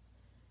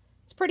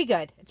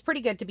good. It's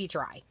pretty good to be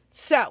dry.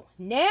 So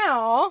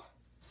now,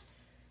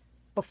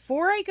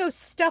 before I go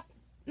stuff,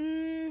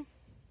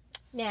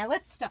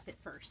 let's stuff it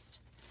first.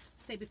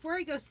 Say before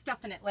I go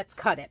stuffing it, let's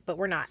cut it, but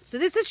we're not. So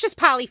this is just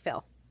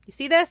polyfill. You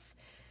see this?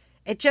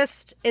 It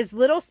just is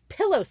little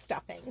pillow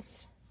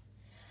stuffings.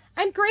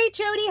 I'm great,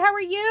 Jody. How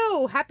are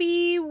you?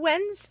 Happy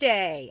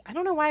Wednesday. I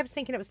don't know why I was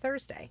thinking it was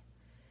Thursday.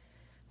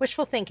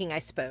 Wishful thinking, I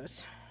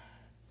suppose.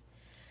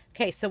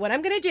 Okay, so what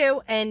I'm going to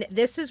do, and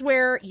this is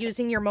where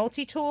using your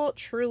multi-tool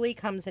truly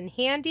comes in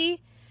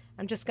handy.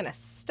 I'm just going to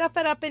stuff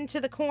it up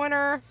into the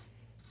corner.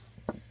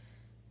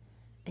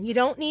 And you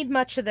don't need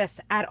much of this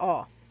at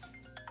all.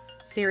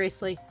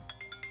 Seriously.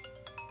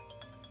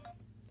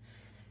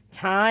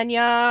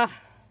 Tanya.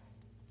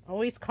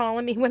 Always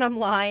calling me when I'm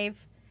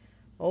live.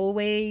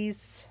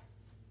 Always.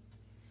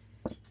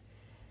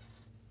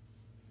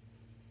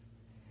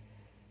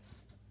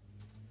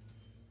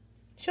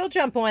 She'll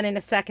jump on in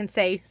a second and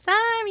say,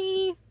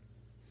 sorry.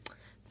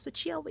 That's what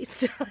she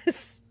always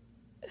does.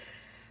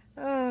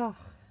 Oh.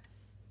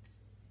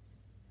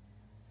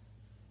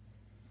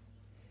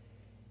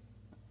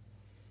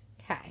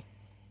 Okay.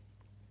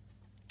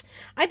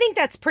 I think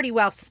that's pretty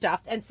well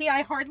stuffed. And see,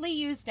 I hardly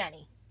used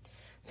any.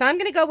 So I'm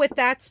going to go with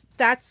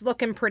that's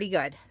looking pretty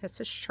good.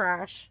 This is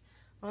trash.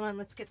 Hold on,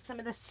 let's get some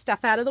of this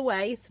stuff out of the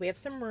way so we have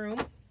some room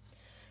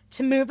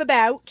to move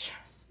about.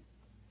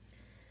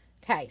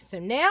 Okay, so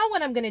now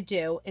what I'm going to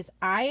do is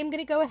I am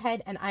going to go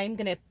ahead and I'm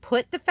going to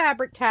put the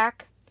Fabric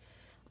Tac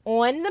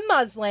on the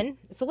muslin.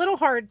 It's a little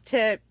hard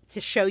to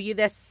show you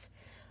this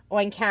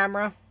on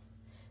camera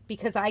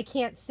because I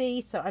can't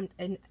see. So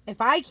and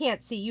if I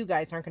can't see, you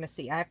guys aren't going to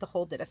see. I have to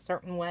hold it a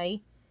certain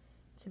way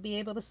to be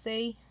able to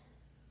see.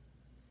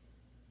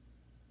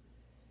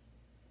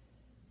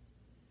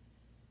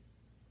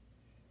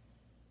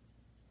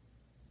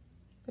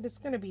 But it's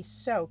going to be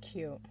so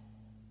cute.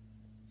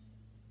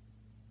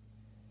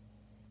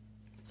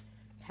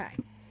 Okay.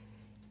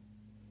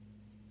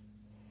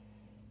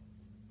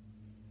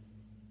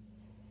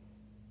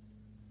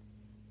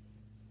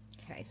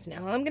 Okay, so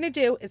now what I'm going to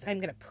do is I'm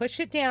going to push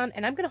it down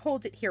and I'm going to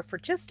hold it here for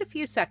just a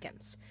few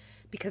seconds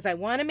because I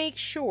want to make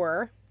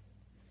sure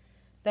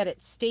that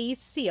it stays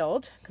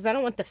sealed because I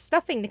don't want the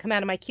stuffing to come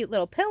out of my cute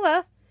little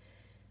pillow.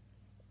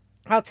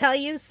 I'll tell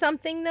you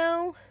something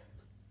though.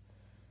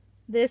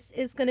 This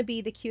is going to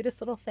be the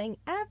cutest little thing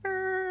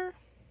ever.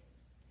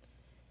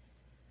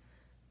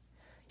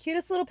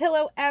 Cutest little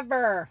pillow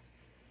ever.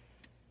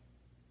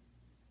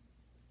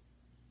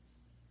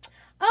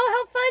 Oh,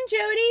 how fun,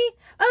 Jody.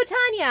 Oh,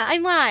 Tanya,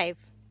 I'm live.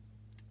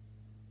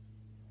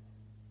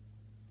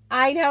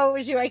 I know it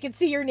was you. I could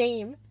see your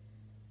name.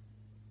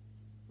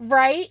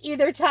 Right?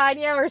 Either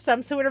Tanya or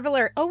some sort of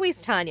alert.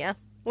 Always Tanya.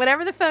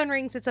 Whenever the phone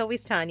rings, it's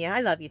always Tanya. I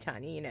love you,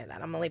 Tanya. You know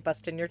that. I'm only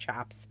busting your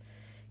chops.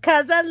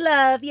 'Cause I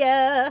love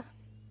you.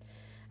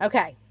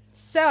 Okay.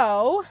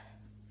 So,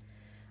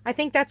 I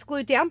think that's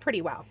glued down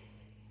pretty well.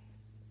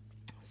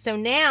 So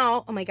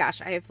now, oh my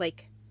gosh, I have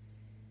like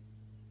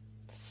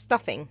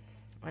stuffing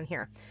on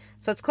here.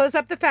 So let's close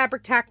up the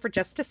Fabric Tac for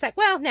just a sec.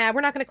 Well, nah,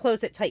 we're not going to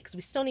close it tight because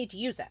we still need to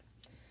use it.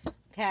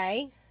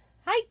 Okay.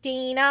 Hi,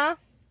 Dana.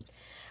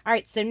 All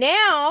right, so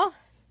now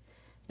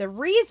the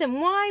reason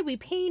why we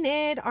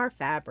painted our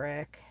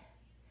fabric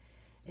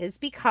is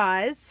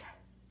because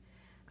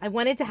I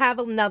wanted to have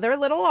another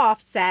little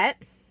offset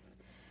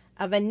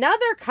of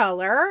another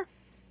color.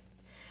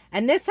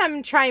 And this I'm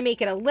going to try and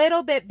make it a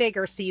little bit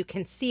bigger so you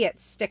can see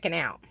it sticking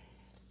out.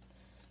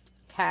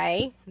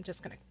 Okay, I'm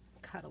just going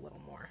to cut a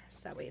little more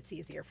so that way it's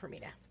easier for me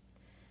to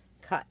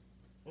cut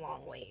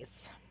long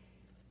ways.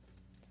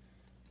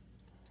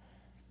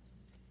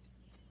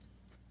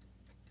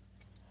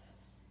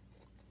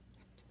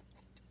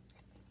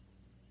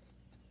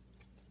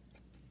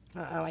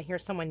 Uh-oh, I hear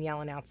someone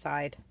yelling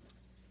outside.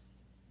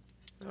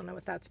 don't know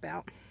what that's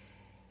about.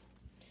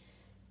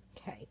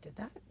 Okay, did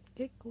that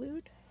get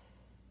glued?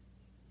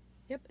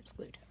 Yep, it's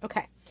glued.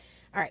 Okay.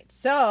 All right,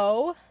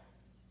 so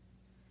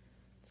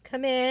let's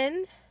come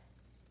in.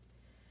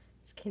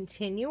 Let's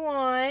continue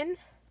on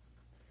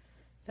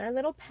with our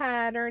little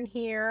pattern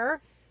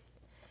here.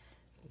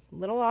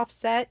 Little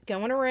offset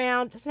going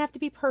around. Doesn't have to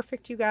be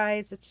perfect, you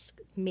guys. It's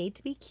made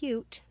to be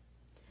cute.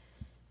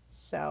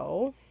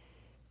 So,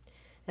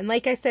 and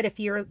like I said,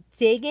 if you're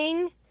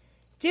digging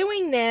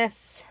doing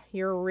this,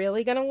 you're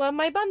really going to love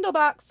my bundle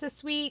box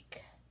this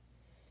week.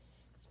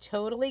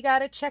 Totally got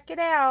to check it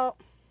out.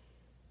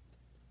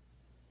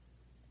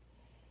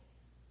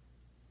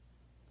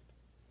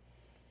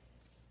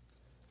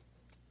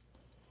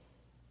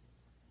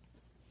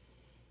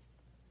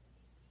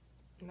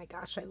 Oh my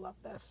gosh, I love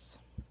this.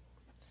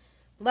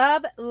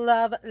 Love,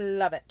 love,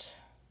 love it.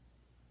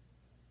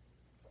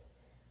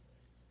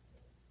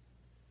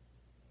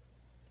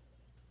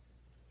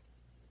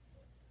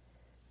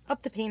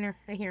 Up the painter.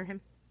 I hear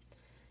him.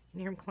 I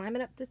hear him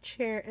climbing up the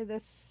chair,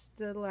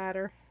 the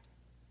ladder.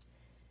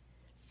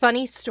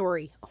 Funny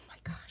story. Oh my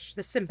gosh,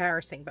 this is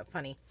embarrassing, but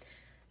funny.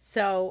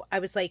 So I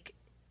was like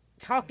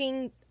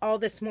talking all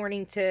this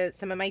morning to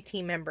some of my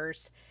team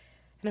members,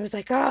 and I was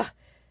like,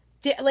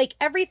 like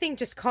everything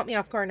just caught me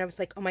off guard. And I was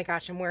like, oh my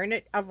gosh, I'm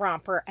wearing a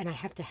romper and I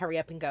have to hurry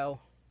up and go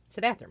to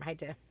the bathroom. I had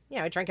to,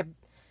 I drank a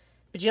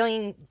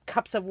bajillion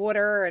cups of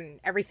water and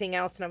everything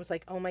else. And I was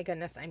like, oh my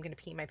goodness, I'm going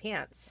to pee my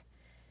pants.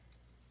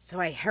 So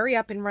I hurry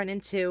up and run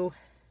into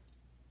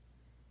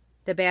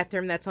the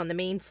bathroom that's on the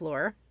main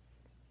floor.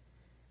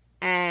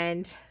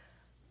 And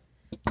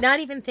not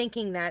even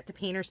thinking that the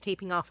painter's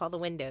taping off all the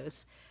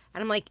windows.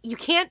 And I'm like, you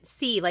can't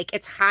see, like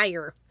it's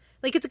higher.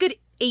 Like it's a good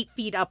 8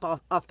 feet up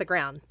off the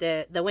ground,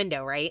 the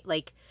window, right?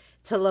 Like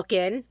to look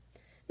in.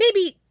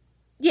 Maybe,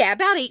 yeah,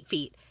 about 8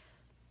 feet.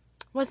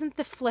 Wasn't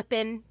the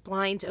flippin'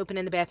 blinds open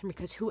in the bathroom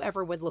because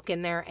whoever would look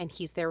in there and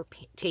he's there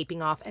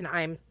taping off and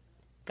I'm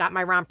got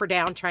my romper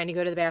down trying to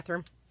go to the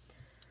bathroom.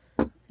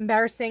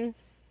 Embarrassing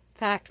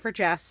fact for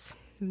Jess.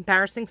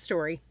 Embarrassing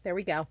story. There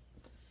we go.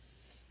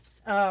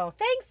 Oh,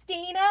 thanks,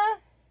 Dana.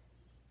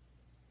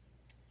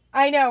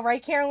 I know,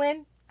 right,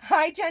 Carolyn?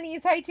 Hi,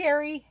 Jenny's. Hi,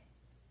 Terry.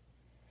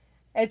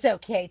 It's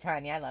okay,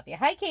 Tanya. I love you.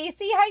 Hi,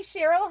 Casey. Hi,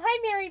 Cheryl.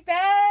 Hi, Mary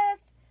Beth.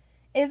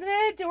 Isn't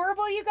it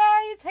adorable, you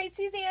guys? Hi,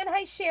 Suzanne.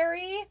 Hi,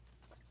 Sherry.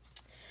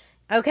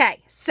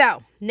 Okay,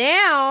 so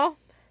now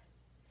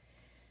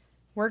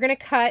we're going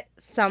to cut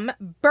some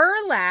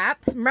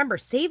burlap. Remember,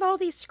 save all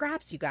these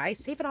scraps, you guys.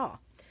 Save it all.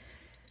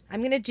 I'm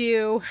going to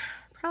do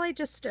probably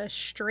just a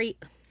straight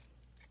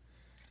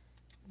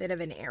bit of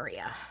an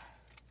area.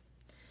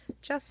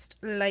 Just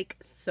like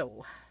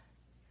so.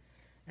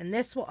 And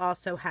this will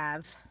also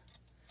have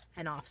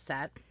an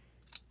offset.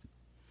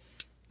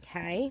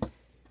 Okay.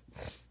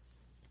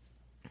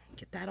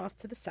 Get that off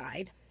to the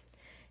side.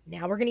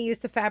 Now we're going to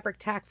use the Fabric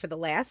Tac for the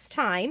last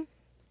time.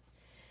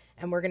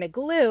 And we're going to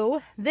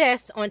glue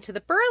this onto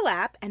the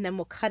burlap, and then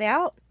we'll cut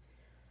out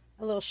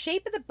a little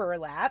shape of the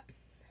burlap.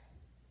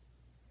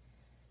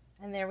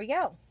 And there we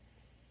go.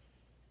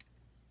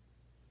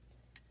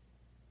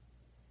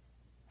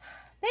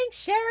 Thanks,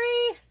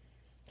 Sherry.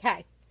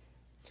 Okay.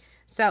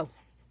 So,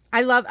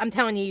 I'm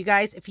telling you, you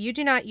guys, if you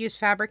do not use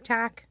Fabric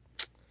Tac,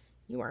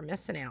 you are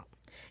missing out.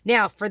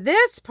 Now, for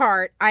this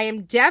part, I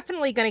am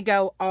definitely going to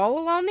go all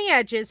along the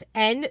edges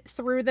and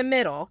through the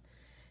middle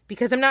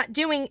because I'm not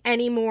doing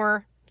any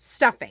more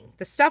stuffing.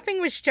 The stuffing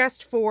was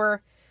just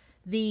for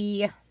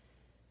the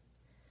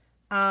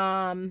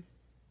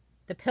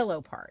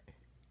pillow part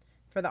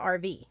for the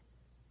RV.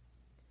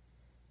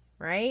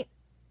 Right?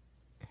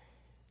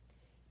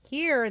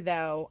 Here,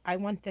 though, I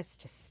want this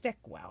to stick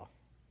well.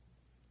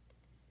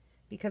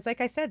 Because,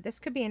 like I said, this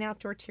could be an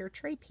outdoor tier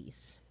tray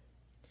piece.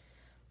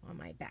 On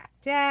my back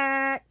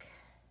deck.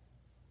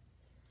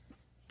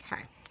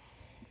 Okay.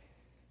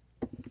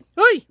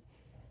 Oy!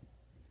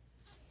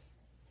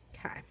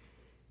 Okay.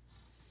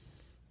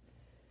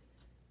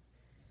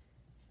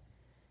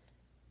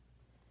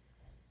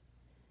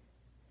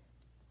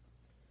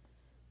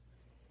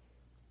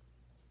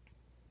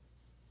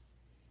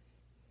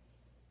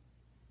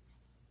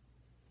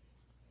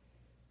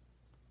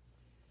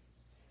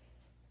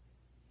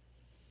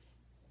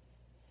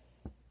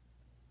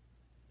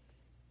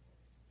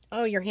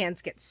 Oh, your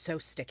hands get so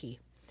sticky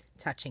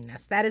touching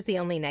this. That is the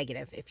only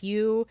negative. If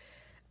you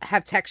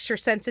have texture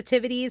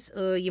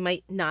sensitivities, you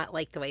might not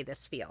like the way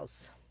this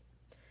feels.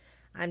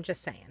 I'm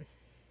just saying.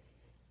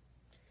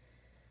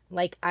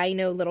 Like, I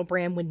know little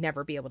Bram would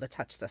never be able to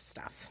touch this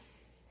stuff.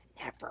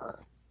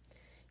 Never.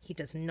 He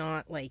does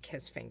not like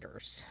his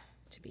fingers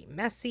to be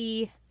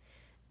messy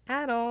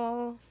at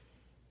all.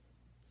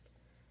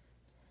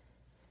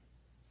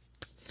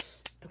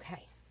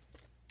 Okay.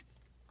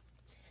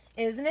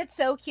 Isn't it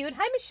so cute?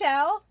 Hi,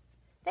 Michelle.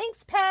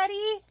 Thanks,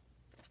 Patty.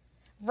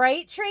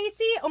 Right,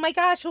 Tracy? Oh my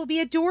gosh, it will be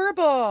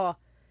adorable.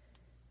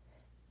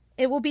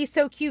 It will be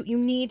so cute. You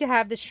need to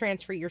have this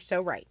transfer. You're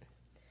so right.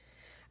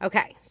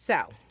 Okay,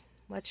 so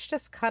let's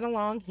just cut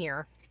along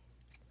here.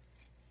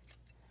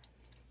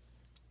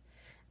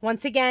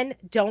 Once again,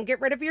 don't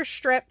get rid of your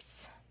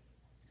strips.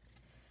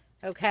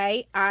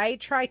 Okay, I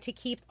try to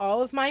keep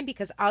all of mine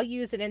because I'll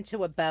use it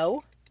into a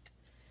bow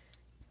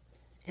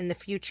in the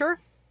future.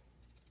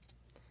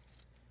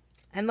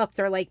 And look,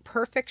 they're like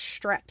perfect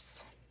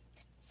strips.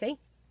 See?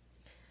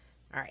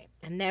 All right,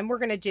 and then we're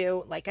going to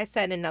do, like I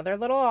said, another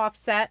little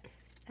offset.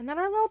 And then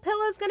our little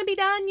pillow is going to be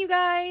done, you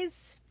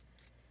guys.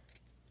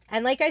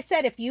 And like I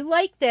said, if you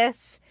like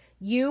this,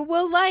 you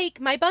will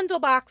like my bundle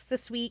box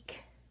this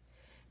week.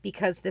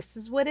 Because this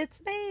is what it's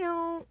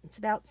about. It's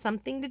about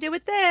something to do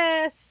with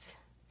this.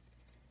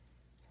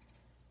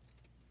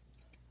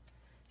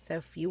 So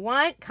if you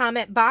want,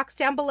 comment box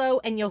down below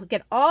and you'll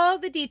get all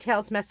the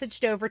details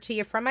messaged over to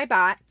you from my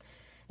bot.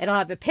 It'll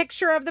have a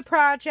picture of the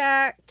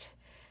project.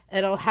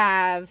 It'll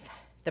have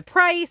the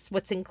price,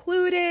 what's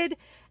included.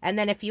 And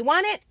then if you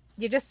want it,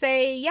 you just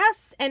say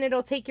yes and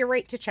it'll take you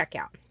right to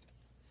checkout.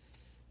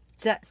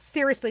 That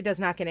seriously does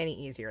not get any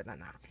easier than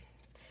that.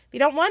 If you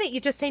don't want it, you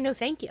just say no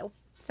thank you.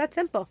 It's that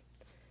simple.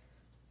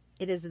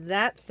 It is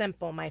that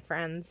simple, my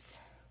friends.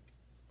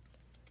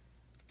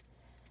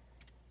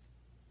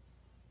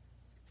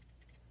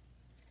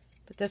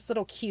 But this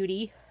little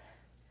cutie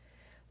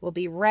will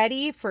be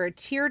ready for a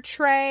tier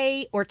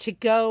tray or to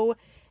go if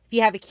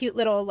you have a cute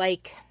little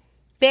like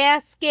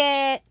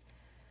basket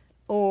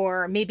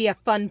or maybe a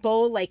fun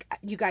bowl. Like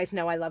you guys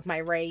know I love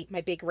my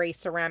big Ray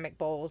ceramic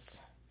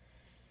bowls.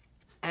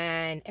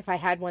 And if I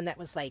had one that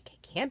was like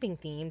camping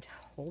themed,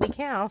 holy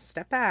cow,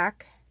 step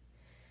back.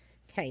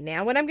 Okay,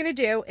 now what I'm going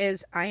to do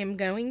is I am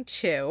going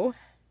to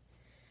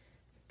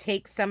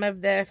take some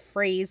of the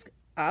frays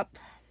up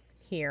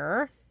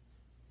here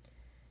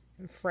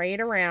and fray it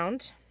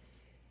around.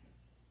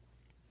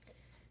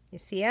 You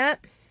see it?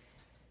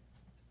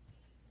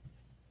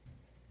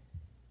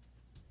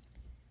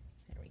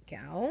 There we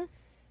go.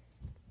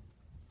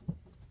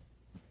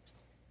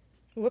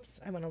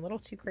 Whoops, I went a little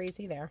too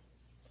crazy there.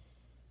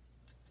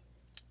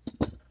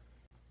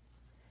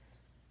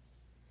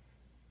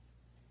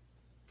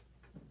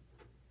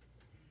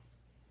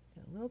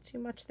 A little too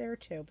much there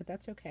too, but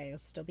that's okay. It'll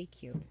still be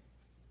cute.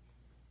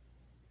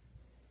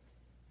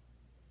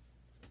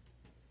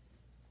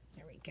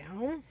 There we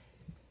go.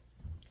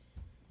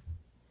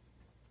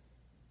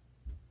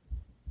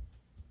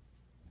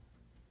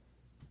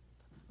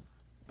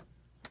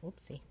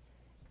 Whoopsie.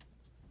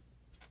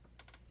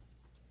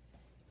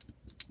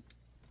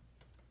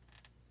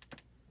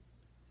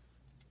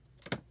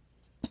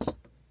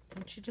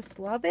 Don't you just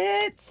love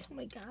it? Oh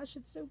my gosh,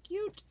 it's so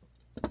cute.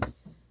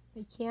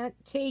 I can't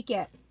take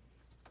it.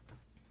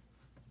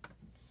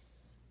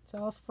 It's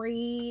all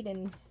frayed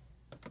and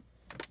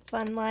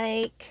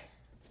fun-like.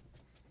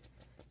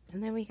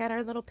 And then we got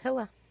our little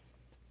pillow.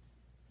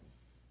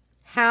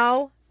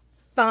 How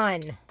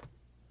fun.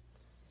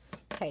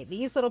 Okay,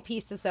 these little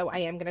pieces, though, I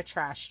am going to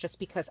trash just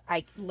because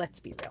let's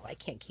be real, I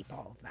can't keep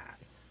all of that.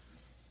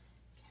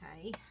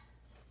 Okay.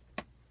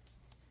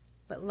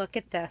 But look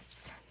at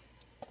this.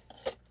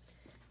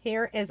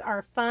 Here is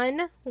our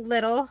fun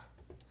little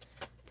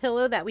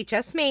pillow that we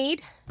just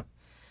made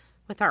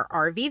with our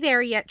RV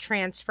There Yet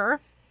transfer.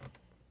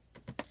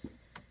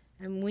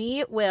 And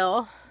we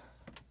will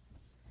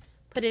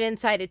put it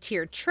inside a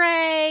tiered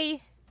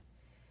tray.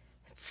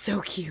 It's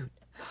so cute.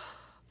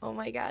 Oh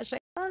my gosh, I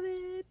love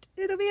it.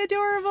 It'll be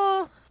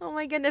adorable. Oh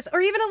my goodness.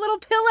 Or even a little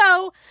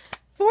pillow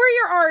for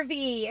your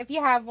RV if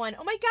you have one.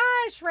 Oh my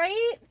gosh,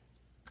 right?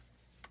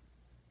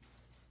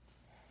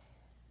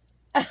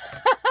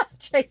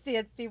 Tracy,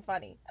 it's too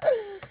funny.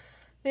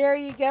 There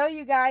you go,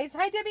 you guys.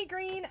 Hi, Debbie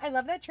Green. I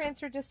love that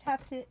transfer. Just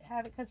have to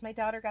have it because my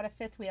daughter got a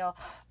fifth wheel.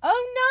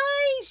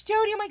 Oh, nice,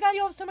 Jody. Oh, my God.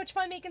 You'll have so much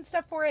fun making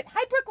stuff for it.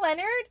 Hi, Brooke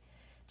Leonard.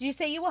 Did you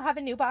say you will have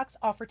a new box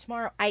offer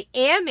tomorrow? I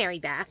am, Mary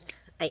Beth.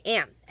 I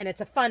am. And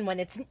it's a fun one.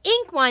 It's an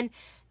ink one,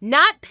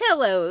 not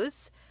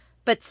pillows,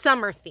 but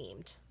summer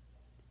themed.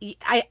 You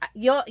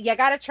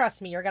got to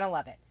trust me. You're going to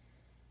love it.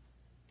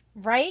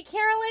 Right,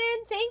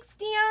 Carolyn? Thanks,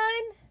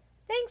 Dion.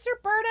 Thanks,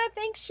 Roberta.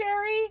 Thanks,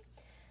 Sherry.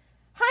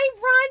 Hi,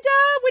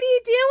 Rhonda. What are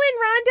you doing,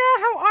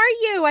 Rhonda? How are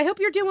you? I hope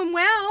you're doing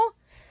well.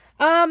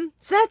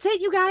 So that's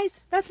it, you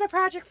guys. That's my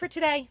project for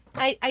today.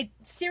 I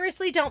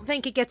seriously don't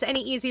think it gets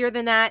any easier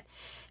than that.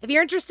 If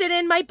you're interested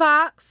in my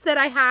box that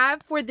I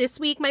have for this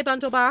week, my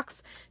bundle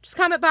box, just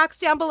comment box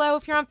down below.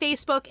 If you're on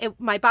Facebook,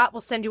 my bot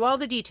will send you all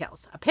the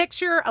details. A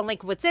picture, a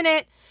link of what's in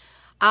it,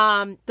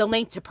 the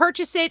link to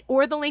purchase it,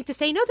 or the link to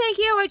say, no, thank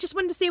you. I just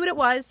wanted to see what it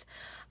was.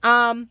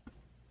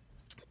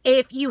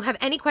 If you have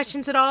any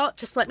questions at all,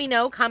 just let me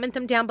know. Comment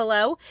them down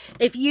below.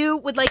 If you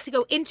would like to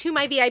go into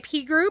my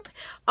VIP group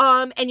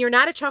and you're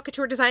not a Chalk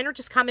Couture designer,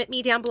 just comment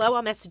me down below.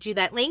 I'll message you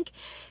that link.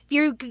 If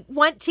you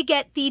want to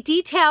get the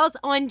details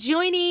on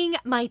joining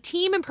my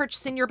team and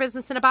purchasing your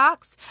business in a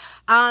box,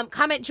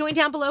 comment join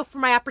down below for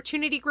my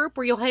opportunity group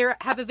where you'll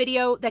have a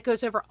video that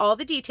goes over all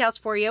the details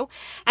for you.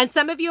 And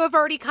some of you have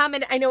already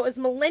commented. I know it was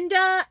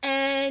Melinda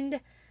and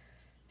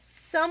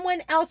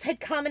someone else had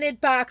commented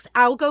box.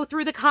 I'll go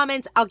through the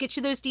comments. I'll get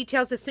you those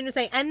details as soon as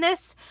I end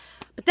this.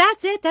 But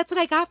that's it. That's what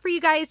I got for you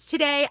guys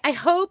today. I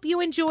hope you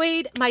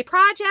enjoyed my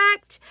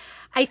project.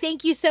 I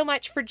thank you so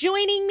much for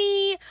joining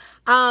me.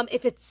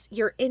 If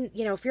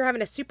you're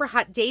having a super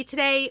hot day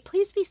today,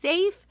 please be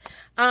safe.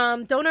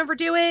 Don't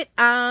overdo it.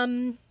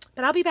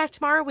 But I'll be back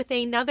tomorrow with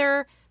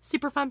another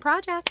super fun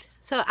project.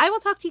 So I will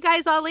talk to you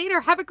guys all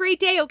later. Have a great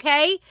day,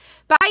 okay?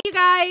 Bye, you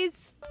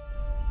guys.